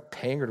do. They're not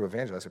paying her to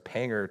evangelize. They're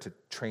paying her to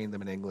train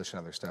them in English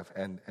and other stuff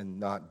and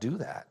not do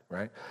that,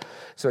 right?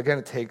 So again,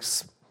 it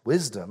takes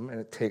wisdom and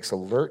it takes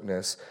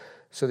alertness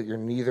so that you're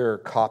neither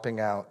copping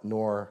out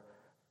nor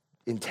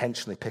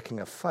intentionally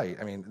picking a fight.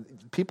 I mean,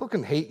 people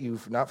can hate you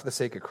not for the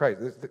sake of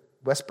Christ. The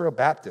Westboro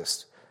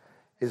Baptist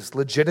is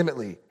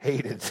legitimately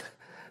hated,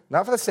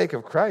 not for the sake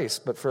of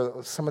Christ, but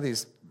for some of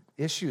these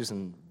issues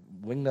and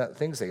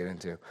things they get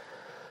into.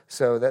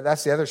 So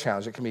that's the other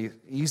challenge. It can be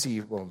easy.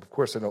 Well, of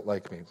course, they don't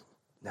like me.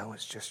 No,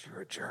 it's just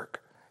you're a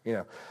jerk,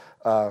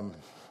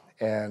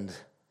 and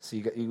so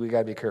we got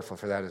to be careful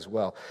for that as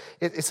well.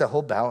 It's a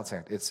whole balancing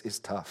act. It's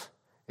tough.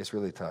 It's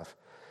really tough.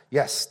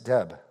 Yes,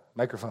 Deb,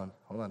 microphone.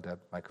 Hold on, Deb,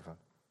 microphone.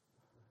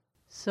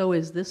 So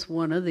is this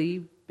one of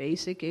the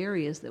basic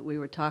areas that we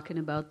were talking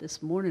about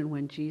this morning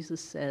when Jesus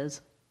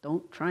says,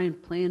 don't try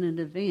and plan in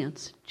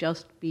advance,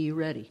 just be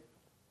ready.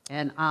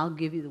 And I'll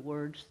give you the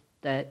words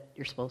that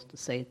you're supposed to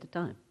say at the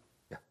time.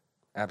 Yeah,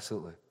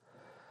 absolutely.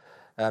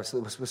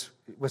 Absolutely.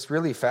 What's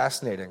really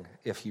fascinating,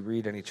 if you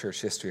read any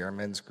church history, our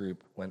men's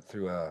group went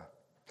through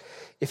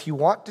if you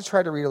want to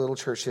try to read a little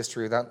church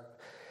history,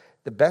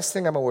 the best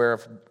thing I'm aware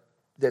of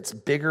that's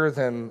bigger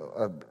than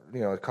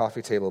a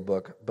coffee table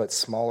book, but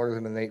smaller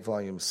than an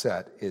 8-volume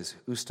set, is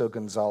Justo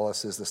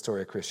Gonzalez's The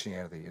Story of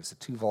Christianity. It's a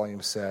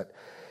 2-volume set.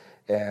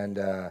 And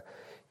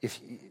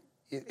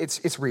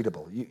it's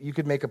readable. You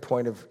could make a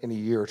point of in a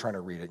year trying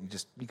to read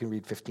it. You can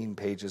read 15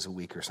 pages a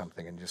week or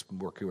something and just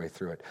work your way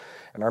through it.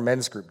 And our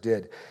men's group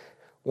did.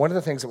 One of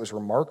the things that was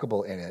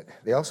remarkable in it,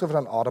 they also have it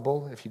on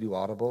Audible. If you do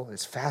Audible,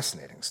 it's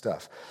fascinating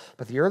stuff.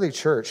 But the early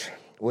church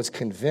was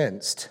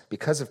convinced,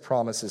 because of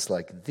promises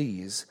like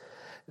these,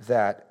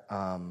 that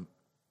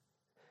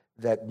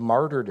that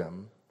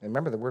martyrdom, and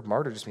remember the word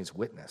martyr just means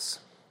witness.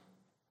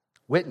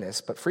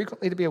 Witness, but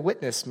frequently to be a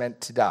witness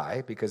meant to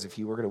die, because if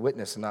you were going to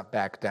witness and not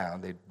back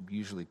down, they'd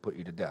usually put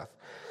you to death.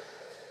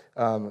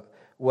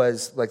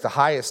 Was like the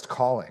highest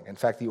calling. In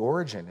fact, the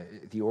origin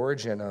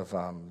of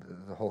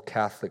the whole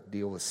Catholic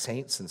deal with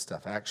saints and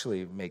stuff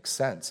actually makes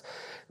sense.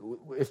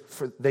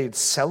 They'd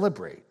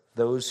celebrate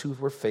those who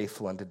were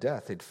faithful unto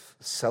death. They'd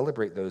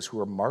celebrate those who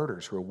were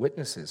martyrs, who were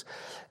witnesses.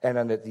 And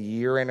on the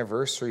year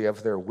anniversary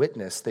of their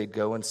witness, they'd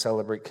go and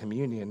celebrate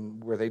communion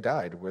where they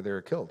died, where they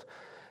were killed.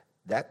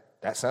 That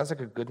sounds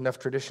like a good enough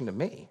tradition to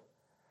me.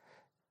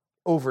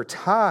 Over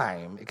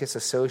time, it gets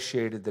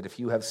associated that if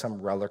you have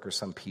some relic or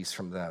some piece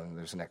from them,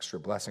 there's an extra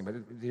blessing.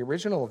 But the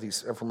original of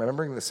these, from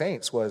remembering the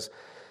saints, was,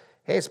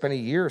 hey, it's been a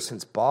year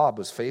since Bob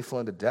was faithful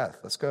unto death.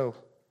 Let's go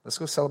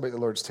celebrate the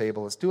Lord's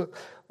table. Let's do it.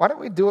 Why don't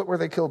we do it where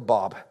they killed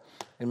Bob,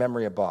 in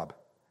memory of Bob?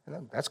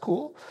 And that's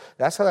cool.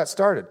 That's how that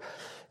started.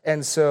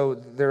 And so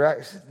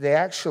they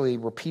actually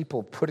were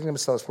people putting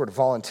themselves forward,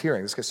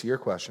 volunteering. This gets to your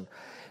question.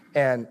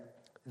 And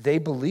the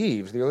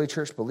early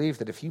church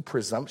believed that if you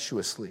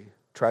presumptuously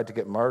tried to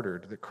get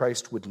martyred, that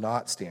Christ would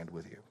not stand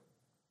with you.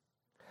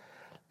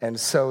 And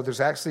so there's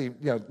actually,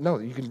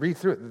 you can read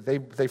through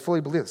it. They fully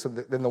believe it. So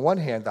on the one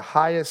hand, the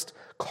highest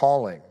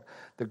calling,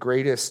 the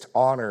greatest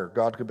honor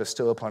God could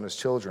bestow upon his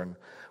children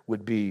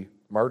would be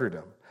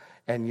martyrdom.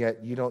 And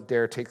yet you don't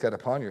dare take that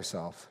upon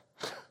yourself.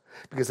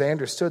 Because they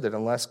understood that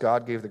unless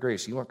God gave the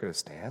grace, you weren't going to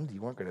stand,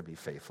 you weren't going to be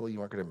faithful, you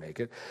weren't going to make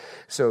it.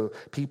 So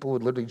people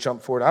would literally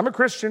jump forward, I'm a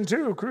Christian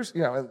too,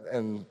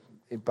 and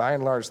by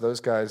and large, those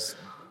guys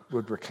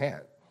would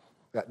recant.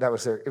 That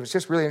was it was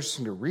just really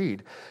interesting to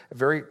read. A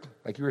very,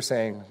 like you were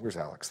saying, where's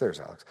Alex? There's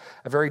Alex.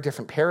 A very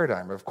different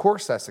paradigm. Of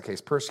course that's the case.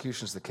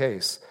 Persecution is the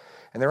case.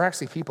 And there are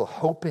actually people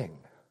hoping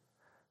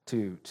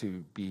to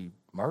be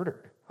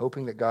martyred,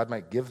 hoping that God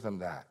might give them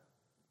that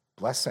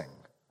blessing.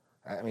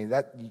 I mean,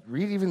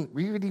 read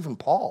even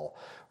Paul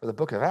or the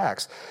book of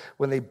Acts.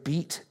 When they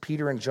beat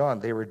Peter and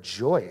John, they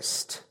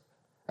rejoiced.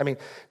 I mean,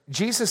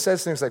 Jesus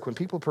says things like, when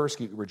people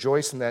persecute,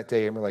 rejoice in that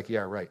day. And we're like,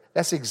 yeah, right.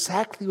 That's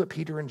exactly what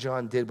Peter and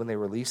John did when they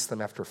released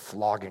them after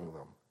flogging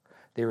them.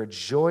 They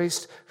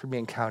rejoiced for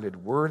being counted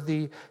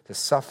worthy to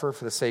suffer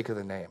for the sake of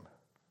the name.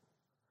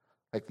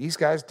 Like, these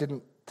guys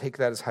didn't take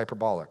that as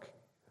hyperbolic.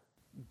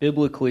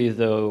 Biblically,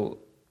 though,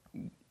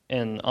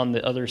 and on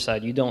the other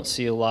side, you don't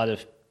see a lot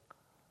of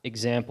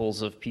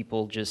examples of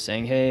people just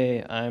saying,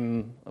 hey,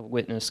 I'm a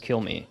witness, kill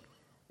me.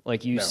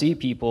 Like, you see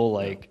people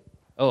like,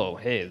 oh,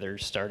 hey, they're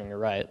starting a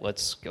riot.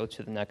 Let's go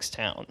to the next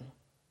town.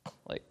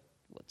 Like,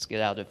 let's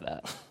get out of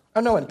that.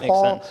 Oh, no, and Makes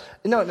Paul, sense.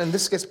 and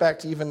this gets back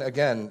to even,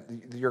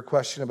 again, your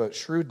question about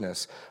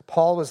shrewdness.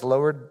 Paul was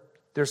lowered,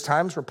 there's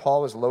times where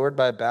Paul was lowered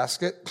by a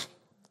basket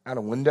out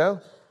a window,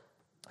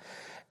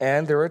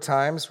 and there were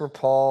times where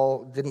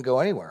Paul didn't go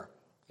anywhere.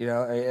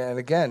 And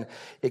again,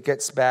 it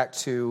gets back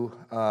to,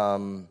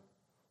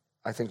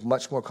 I think,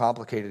 much more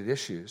complicated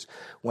issues.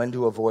 When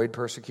to avoid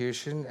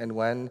persecution, and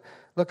when,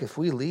 look, if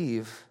we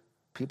leave,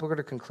 people are going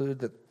to conclude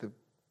that the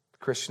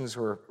Christians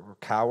were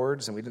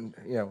cowards, and we didn't,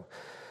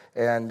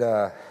 and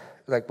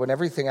like when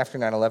everything after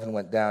 9/11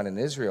 went down in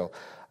Israel,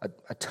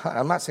 a ton,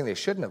 I'm not saying they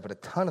shouldn't have, but a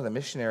ton of the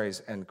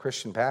missionaries and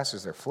Christian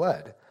pastors, they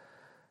fled.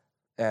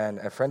 And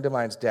a friend of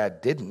mine's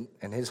dad didn't,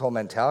 and his whole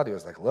mentality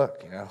was like,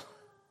 look,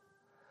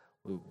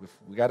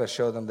 we got to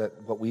show them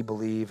that what we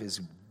believe is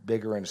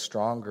bigger and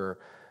stronger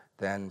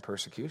than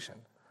persecution.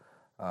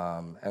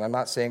 And I'm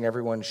not saying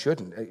everyone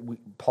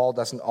shouldn't. Paul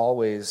doesn't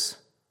always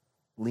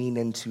lean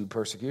into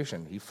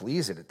persecution. He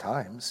flees it at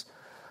times.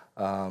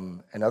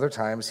 And other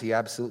times he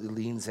absolutely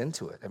leans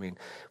into it. I mean,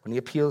 when he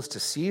appeals to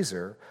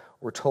Caesar,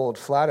 we're told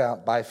flat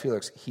out by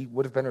Felix, he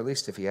would have been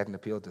released if he hadn't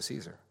appealed to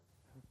Caesar.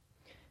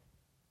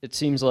 It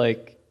seems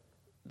like,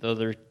 though,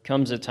 there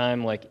comes a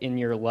time, like, in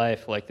your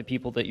life, like the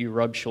people that you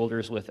rub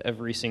shoulders with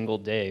every single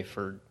day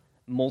for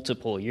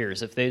multiple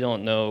years, if they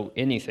don't know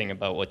anything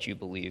about what you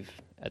believe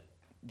at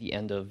the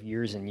end of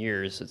years and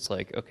years, it's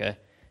like, okay,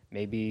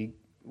 maybe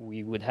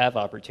we would have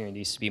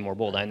opportunities to be more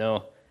bold. I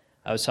know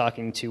I was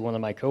talking to one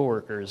of my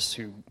coworkers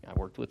who I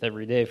worked with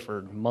every day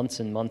for months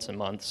and months and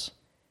months,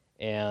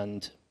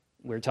 and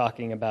we were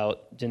talking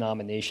about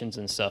denominations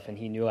and stuff, and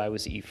he knew I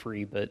was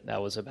E-free, but that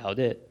was about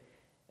it.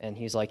 And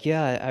he's like,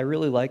 yeah, I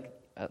really like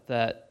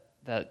that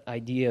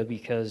idea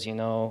because,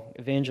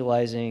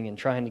 evangelizing and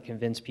trying to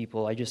convince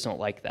people, I just don't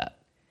like that.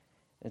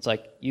 It's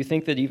like, you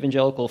think that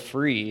evangelical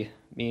free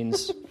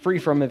means free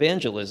from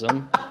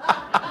evangelism.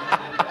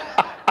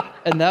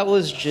 And that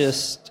was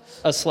just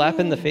a slap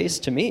in the face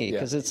to me,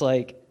 because it's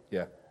like,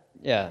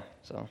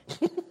 so.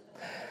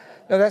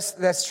 No,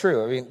 that's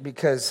true. I mean,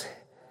 because,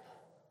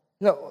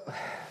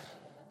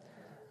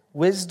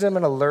 Wisdom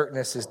and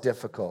alertness is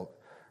difficult.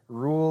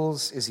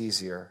 Rules is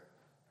easier.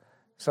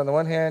 So on the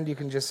one hand, you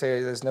can just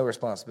say there's no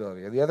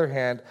responsibility. On the other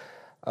hand,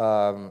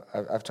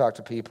 I've talked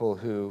to people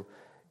who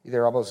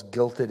they're almost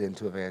guilted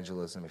into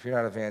evangelism. If you're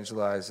not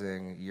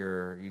evangelizing,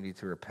 you need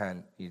to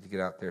repent. You need to get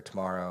out there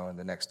tomorrow and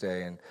the next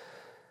day and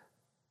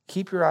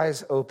keep your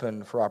eyes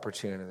open for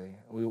opportunity.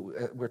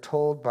 We're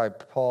told by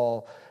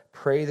Paul,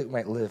 pray that we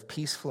might live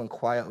peaceful and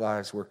quiet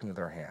lives working with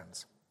our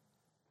hands.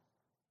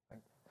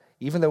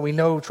 Even though we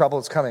know trouble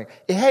is coming,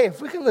 hey,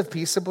 if we can live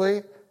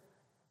peaceably,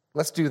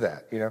 let's do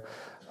that,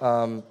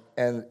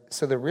 And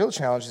so the real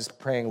challenge is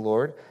praying,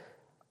 Lord,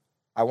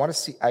 I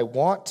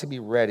want to be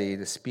ready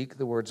to speak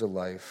the words of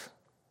life.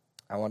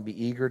 I want to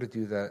be eager to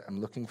do that. I'm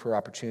looking for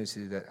opportunities to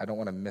do that. I don't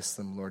want to miss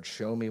them. Lord,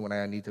 show me when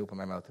I need to open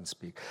my mouth and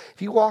speak.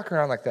 If you walk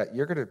around like that,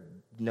 you're going to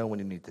know when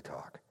you need to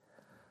talk.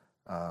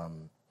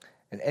 And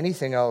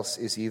anything else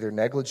is either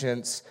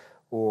negligence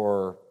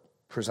or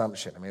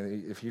presumption. I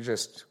mean, if you're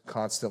just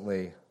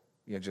constantly,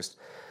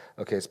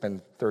 okay, it's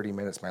been 30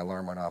 minutes, my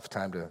alarm went off,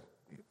 time to,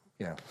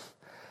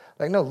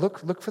 no,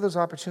 look for those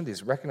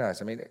opportunities.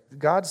 Recognize,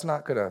 God's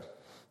not going to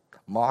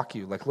mock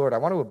you. Like, Lord, I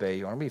want to obey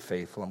you. I want to be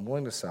faithful. I'm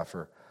willing to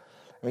suffer.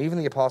 Even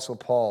the Apostle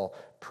Paul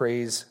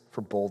prays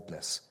for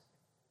boldness.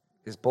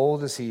 As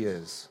bold as he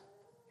is,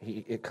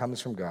 it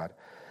comes from God.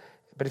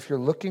 But if you're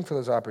looking for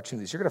those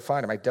opportunities, you're going to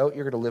find them. I doubt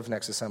you're going to live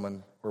next to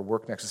someone or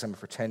work next to someone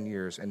for 10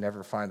 years and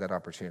never find that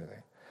opportunity.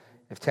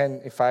 If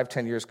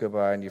 5-10 years go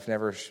by and you've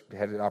never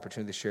had an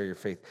opportunity to share your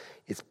faith,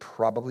 it's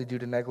probably due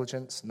to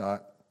negligence,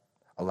 not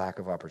a lack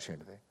of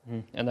opportunity.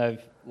 And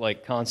I've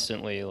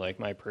constantly,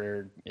 my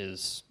prayer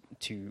is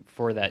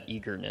for that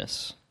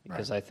eagerness,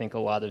 because right. I think a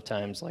lot of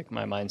times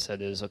my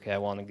mindset is, okay, I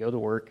want to go to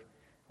work,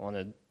 I want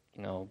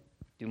to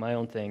do my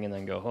own thing and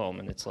then go home,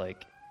 and it's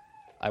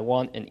I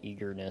want an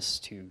eagerness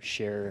to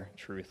share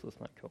truth with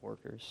my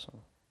coworkers. So.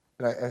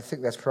 And I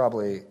think that's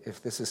probably,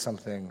 if this is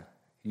something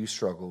you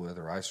struggle with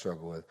or I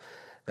struggle with,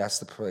 that's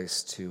the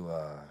place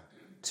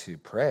to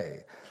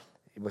pray.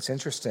 What's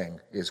interesting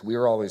is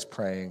we're always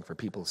praying for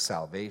people's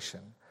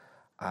salvation.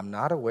 I'm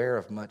not aware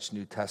of much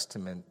New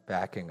Testament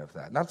backing of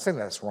that. Not saying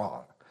that's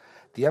wrong.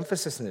 The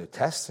emphasis in the New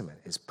Testament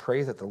is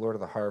pray that the Lord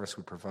of the harvest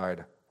would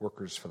provide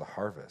workers for the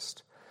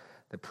harvest.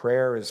 The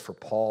prayer is for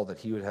Paul that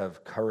he would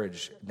have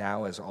courage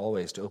now as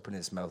always to open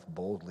his mouth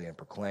boldly and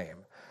proclaim.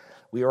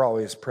 We are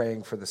always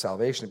praying for the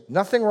salvation.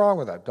 Nothing wrong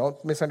with that.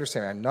 Don't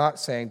misunderstand me. I'm not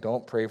saying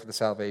don't pray for the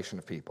salvation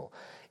of people.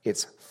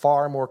 It's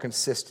far more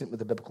consistent with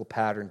the biblical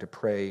pattern to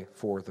pray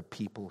for the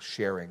people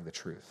sharing the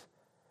truth.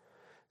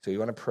 So you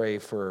want to pray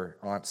for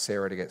Aunt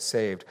Sarah to get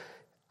saved.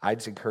 I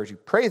just encourage you,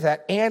 pray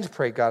that and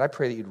pray, God, I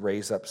pray that you'd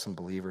raise up some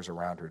believers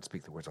around her and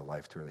speak the words of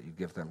life to her, that you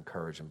give them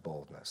courage and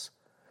boldness.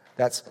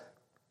 That's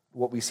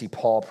what we see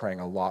Paul praying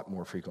a lot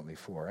more frequently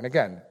for. And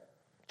again,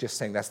 just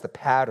saying that's the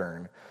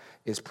pattern,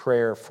 is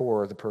prayer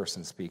for the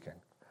person speaking.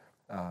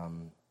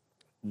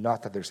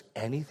 Not that there's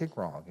anything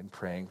wrong in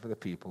praying for the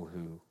people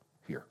who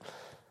hear.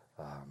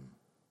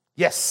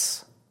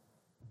 Yes?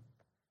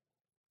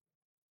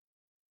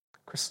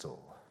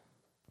 Crystal.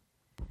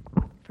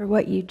 For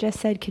what you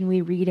just said, can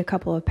we read a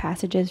couple of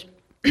passages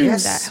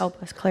yes. that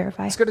help us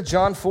clarify? Let's go to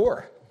John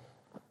 4.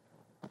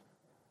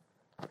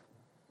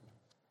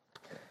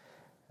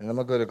 And then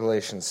we'll go to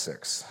Galatians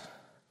 6.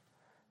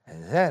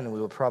 And then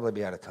we will probably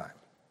be out of time.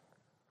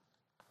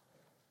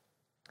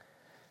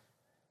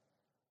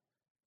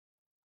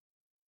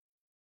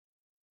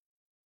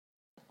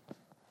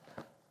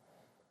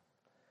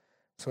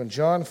 So in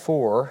John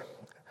 4,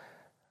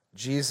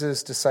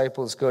 Jesus'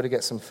 disciples go to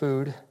get some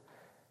food,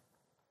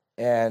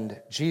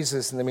 and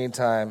Jesus, in the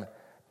meantime,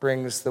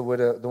 brings the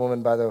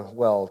woman by the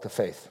well to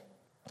faith.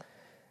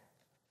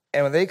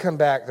 And when they come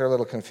back, they're a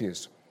little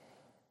confused.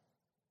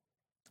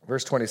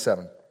 Verse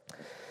 27.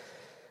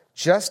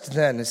 Just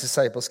then his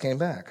disciples came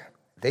back.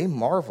 They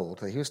marveled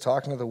that he was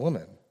talking to the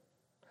woman.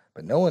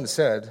 But no one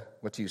said,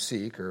 "What do you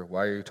seek?" or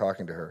 "Why are you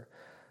talking to her?"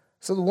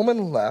 So the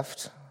woman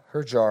left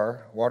her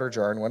water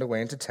jar, and went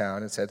away into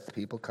town and said to the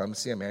people, "Come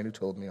see a man who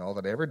told me all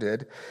that I ever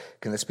did.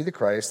 Can this be the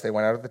Christ?" They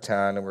went out of the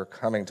town and were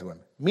coming to him.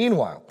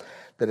 Meanwhile,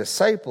 the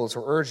disciples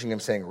were urging him,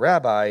 saying,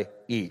 "Rabbi,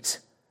 eat."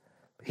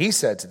 But he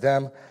said to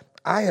them,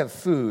 "I have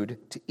food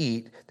to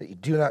eat that you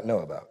do not know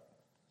about."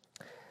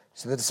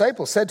 So the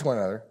disciples said to one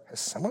another,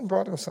 "Has someone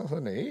brought him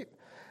something to eat?"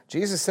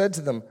 Jesus said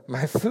to them,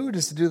 "My food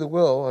is to do the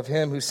will of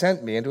him who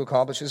sent me and to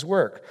accomplish his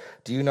work.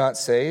 Do you not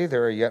say,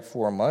 'There are yet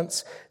 4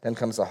 months, then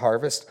comes the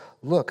harvest'?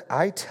 Look,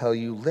 I tell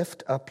you,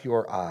 lift up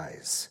your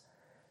eyes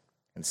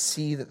and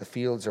see that the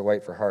fields are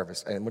white for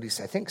harvest." And what he's,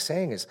 I think,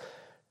 saying is,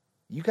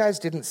 you guys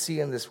didn't see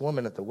in this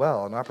woman at the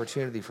well an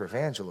opportunity for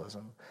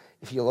evangelism.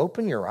 If you'll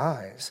open your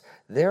eyes,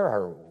 there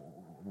are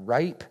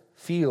ripe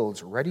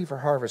fields ready for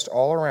harvest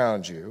all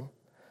around you.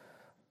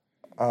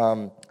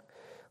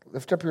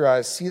 Lift up your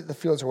eyes, see that the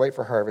fields are white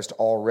for harvest.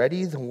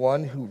 Already the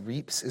one who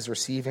reaps is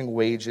receiving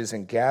wages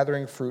and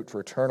gathering fruit for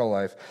eternal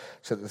life,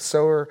 so that the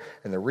sower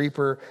and the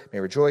reaper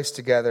may rejoice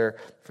together.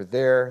 For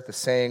there the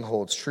saying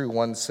holds true,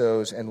 one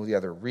sows and the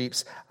other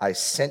reaps. I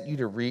sent you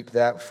to reap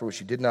that for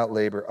which you did not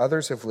labor.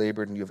 Others have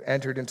labored, and you have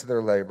entered into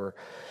their labor.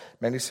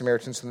 Many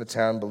Samaritans from the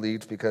town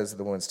believed because of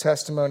the woman's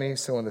testimony.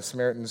 So when the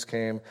Samaritans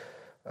came,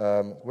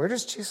 where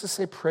does Jesus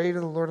say, pray to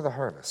the Lord of the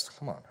harvest?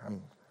 Come on, I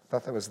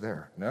thought that was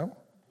there. No?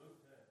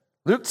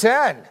 Luke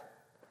 10.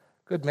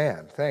 Good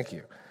man. Thank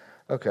you.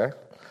 Okay.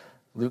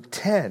 Luke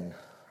 10.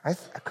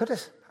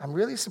 I'm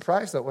really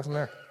surprised that wasn't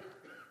there.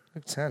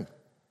 Luke 10.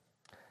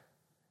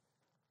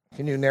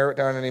 Can you narrow it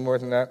down any more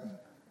than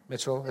that,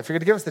 Mitchell? If you're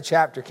going to give us the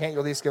chapter, can't you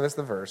at least give us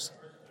the verse?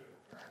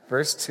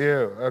 Verse 2.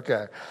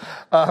 Okay.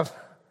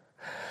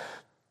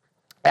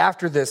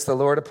 After this, the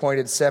Lord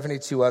appointed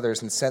 72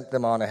 others and sent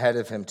them on ahead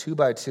of him, 2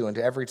 by 2,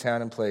 into every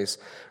town and place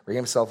where he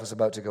himself was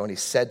about to go. And he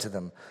said to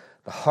them,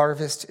 the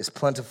harvest is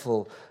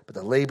plentiful, but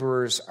the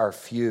laborers are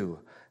few.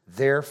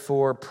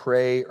 Therefore,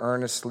 pray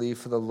earnestly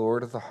for the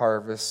Lord of the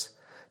harvest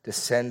to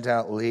send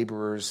out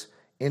laborers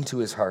into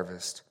his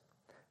harvest.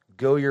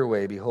 Go your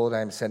way. Behold, I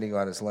am sending you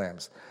out as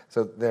lambs.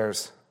 So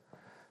there's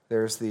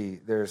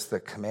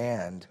the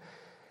command.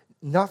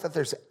 Not that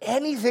there's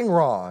anything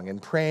wrong in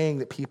praying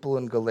that people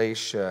in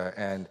Galatia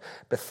and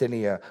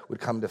Bithynia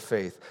would come to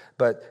faith,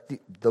 but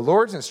the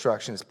Lord's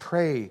instruction is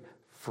pray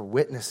for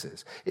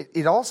witnesses.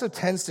 It also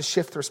tends to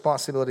shift the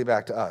responsibility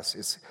back to us.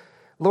 It's,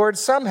 Lord,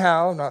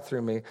 somehow, not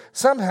through me,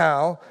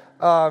 somehow,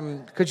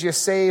 could you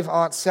save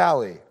Aunt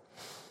Sally?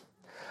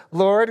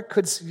 Lord,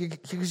 could you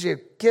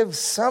give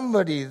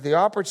somebody the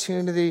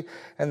opportunity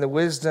and the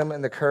wisdom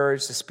and the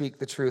courage to speak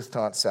the truth to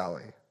Aunt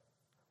Sally?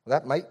 Well,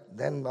 that might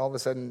then all of a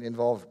sudden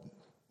involve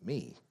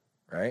me,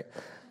 right?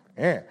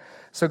 Yeah.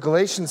 So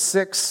Galatians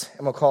 6,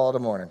 and we'll call it a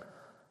morning.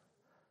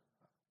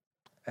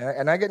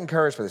 And I get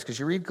encouraged by this because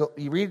you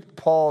read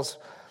Paul's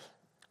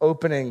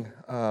opening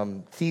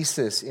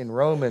thesis in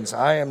Romans,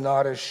 I am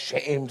not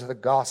ashamed of the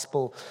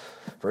gospel,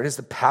 for it is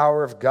the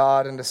power of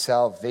God unto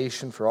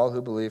salvation for all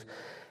who believe.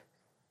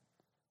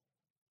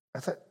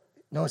 I thought,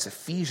 no, it's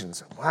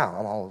Ephesians. Wow,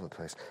 I'm all over the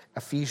place.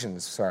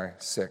 Ephesians,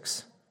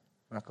 6,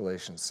 not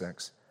Galatians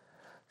 6.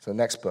 So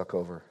next book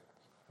over,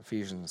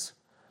 Ephesians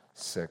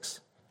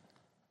 6.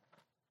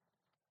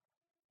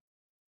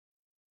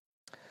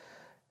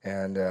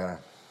 And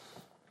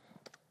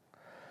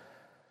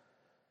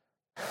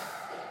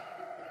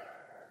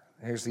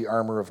here's the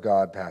armor of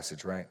God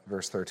passage, right?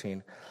 Verse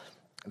 13.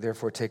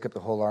 Therefore take up the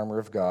whole armor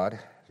of God,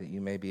 that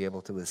you may be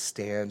able to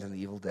withstand in the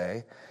evil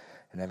day,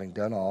 and having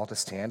done all, to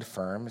stand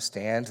firm.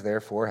 Stand,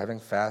 therefore, having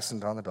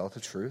fastened on the belt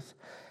of truth,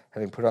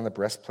 having put on the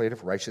breastplate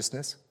of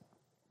righteousness,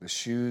 the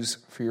shoes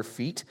for your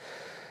feet,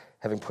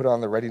 having put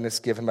on the readiness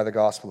given by the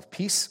gospel of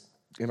peace.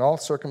 In all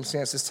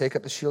circumstances take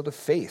up the shield of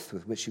faith,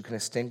 with which you can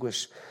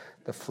extinguish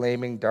the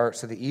flaming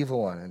darts of the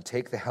evil one, and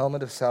take the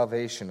helmet of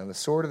salvation and the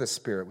sword of the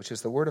Spirit, which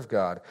is the word of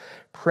God,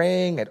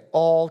 praying at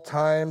all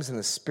times in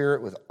the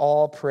Spirit with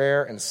all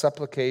prayer and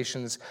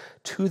supplications.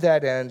 To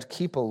that end,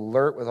 keep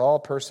alert with all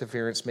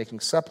perseverance,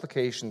 making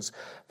supplications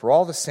for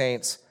all the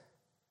saints,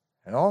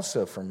 and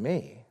also for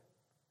me,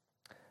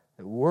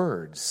 that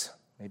words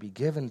may be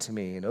given to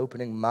me in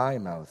opening my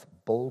mouth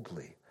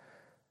boldly.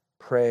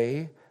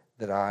 Pray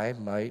that I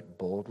might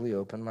boldly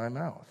open my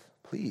mouth.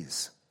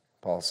 Please,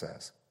 Paul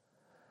says,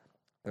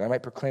 that I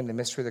might proclaim the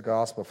mystery of the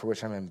gospel, for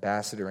which I'm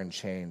ambassador in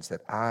chains,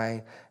 that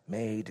I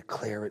may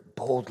declare it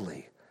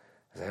boldly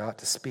as I ought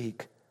to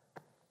speak.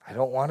 I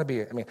don't want to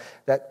be,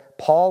 that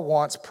Paul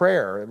wants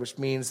prayer, which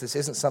means this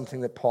isn't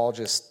something that Paul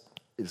just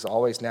is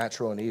always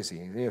natural and easy.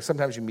 You know,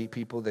 sometimes you meet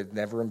people that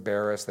never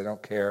embarrass, they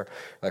don't care,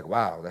 like,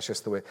 wow, that's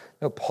just the way.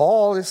 No,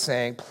 Paul is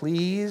saying,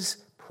 please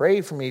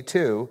pray for me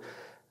too,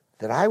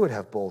 that I would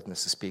have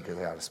boldness to speak as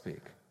I ought to speak.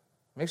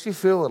 Makes you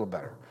feel a little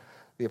better.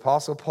 The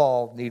Apostle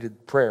Paul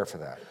needed prayer for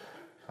that.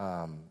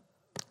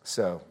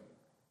 So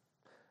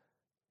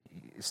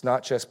it's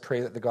not just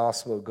pray that the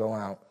gospel will go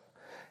out.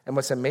 And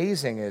what's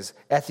amazing is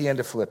at the end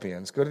of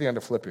Philippians, go to the end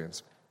of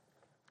Philippians,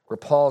 where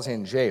Paul's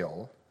in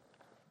jail,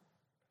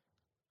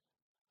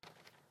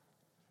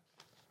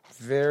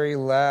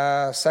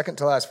 second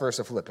to last verse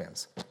of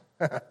Philippians.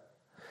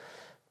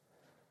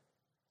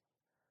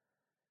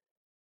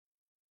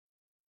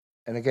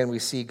 And again, we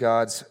see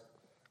God's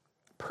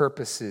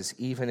purposes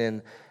even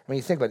in,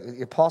 you think about it,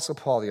 the Apostle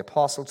Paul, the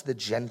apostle to the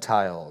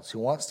Gentiles, who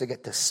wants to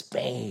get to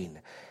Spain,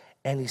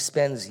 and he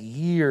spends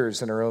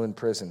years in a Roman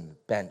prison,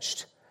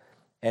 benched.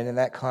 And in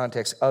that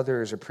context,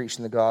 others are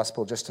preaching the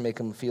gospel just to make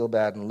him feel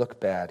bad and look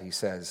bad, he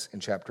says in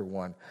chapter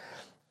 1.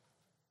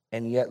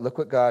 And yet, look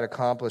what God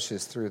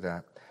accomplishes through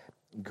that.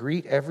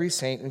 Greet every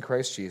saint in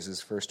Christ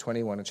Jesus, verse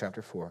 21 in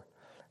chapter 4.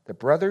 The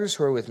brothers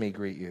who are with me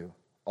greet you,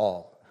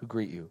 all who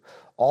greet you.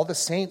 All the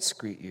saints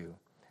greet you,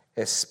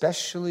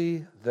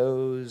 especially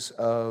those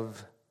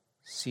of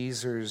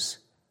Caesar's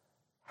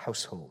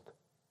household.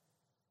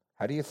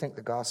 How do you think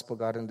the gospel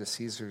got into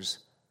Caesar's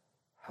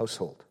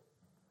household?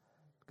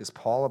 Because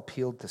Paul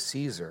appealed to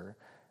Caesar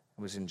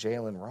and was in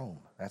jail in Rome.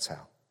 That's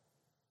how.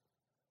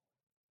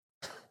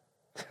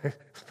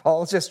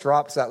 Paul just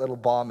drops that little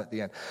bomb at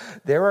the end.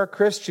 There are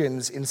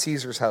Christians in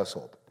Caesar's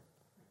household.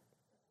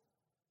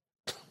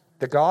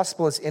 The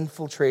gospel has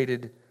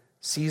infiltrated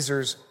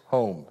Caesar's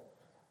home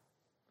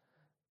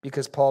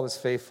because Paul was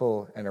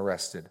faithful and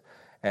arrested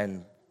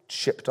and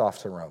shipped off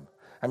to Rome.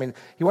 I mean,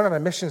 he went on a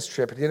missions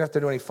trip. He didn't have to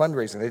do any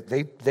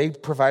fundraising. They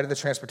provided the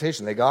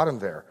transportation. They got him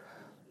there.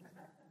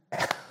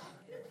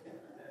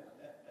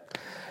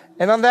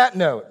 And on that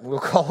note, we'll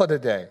call it a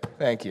day.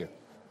 Thank you.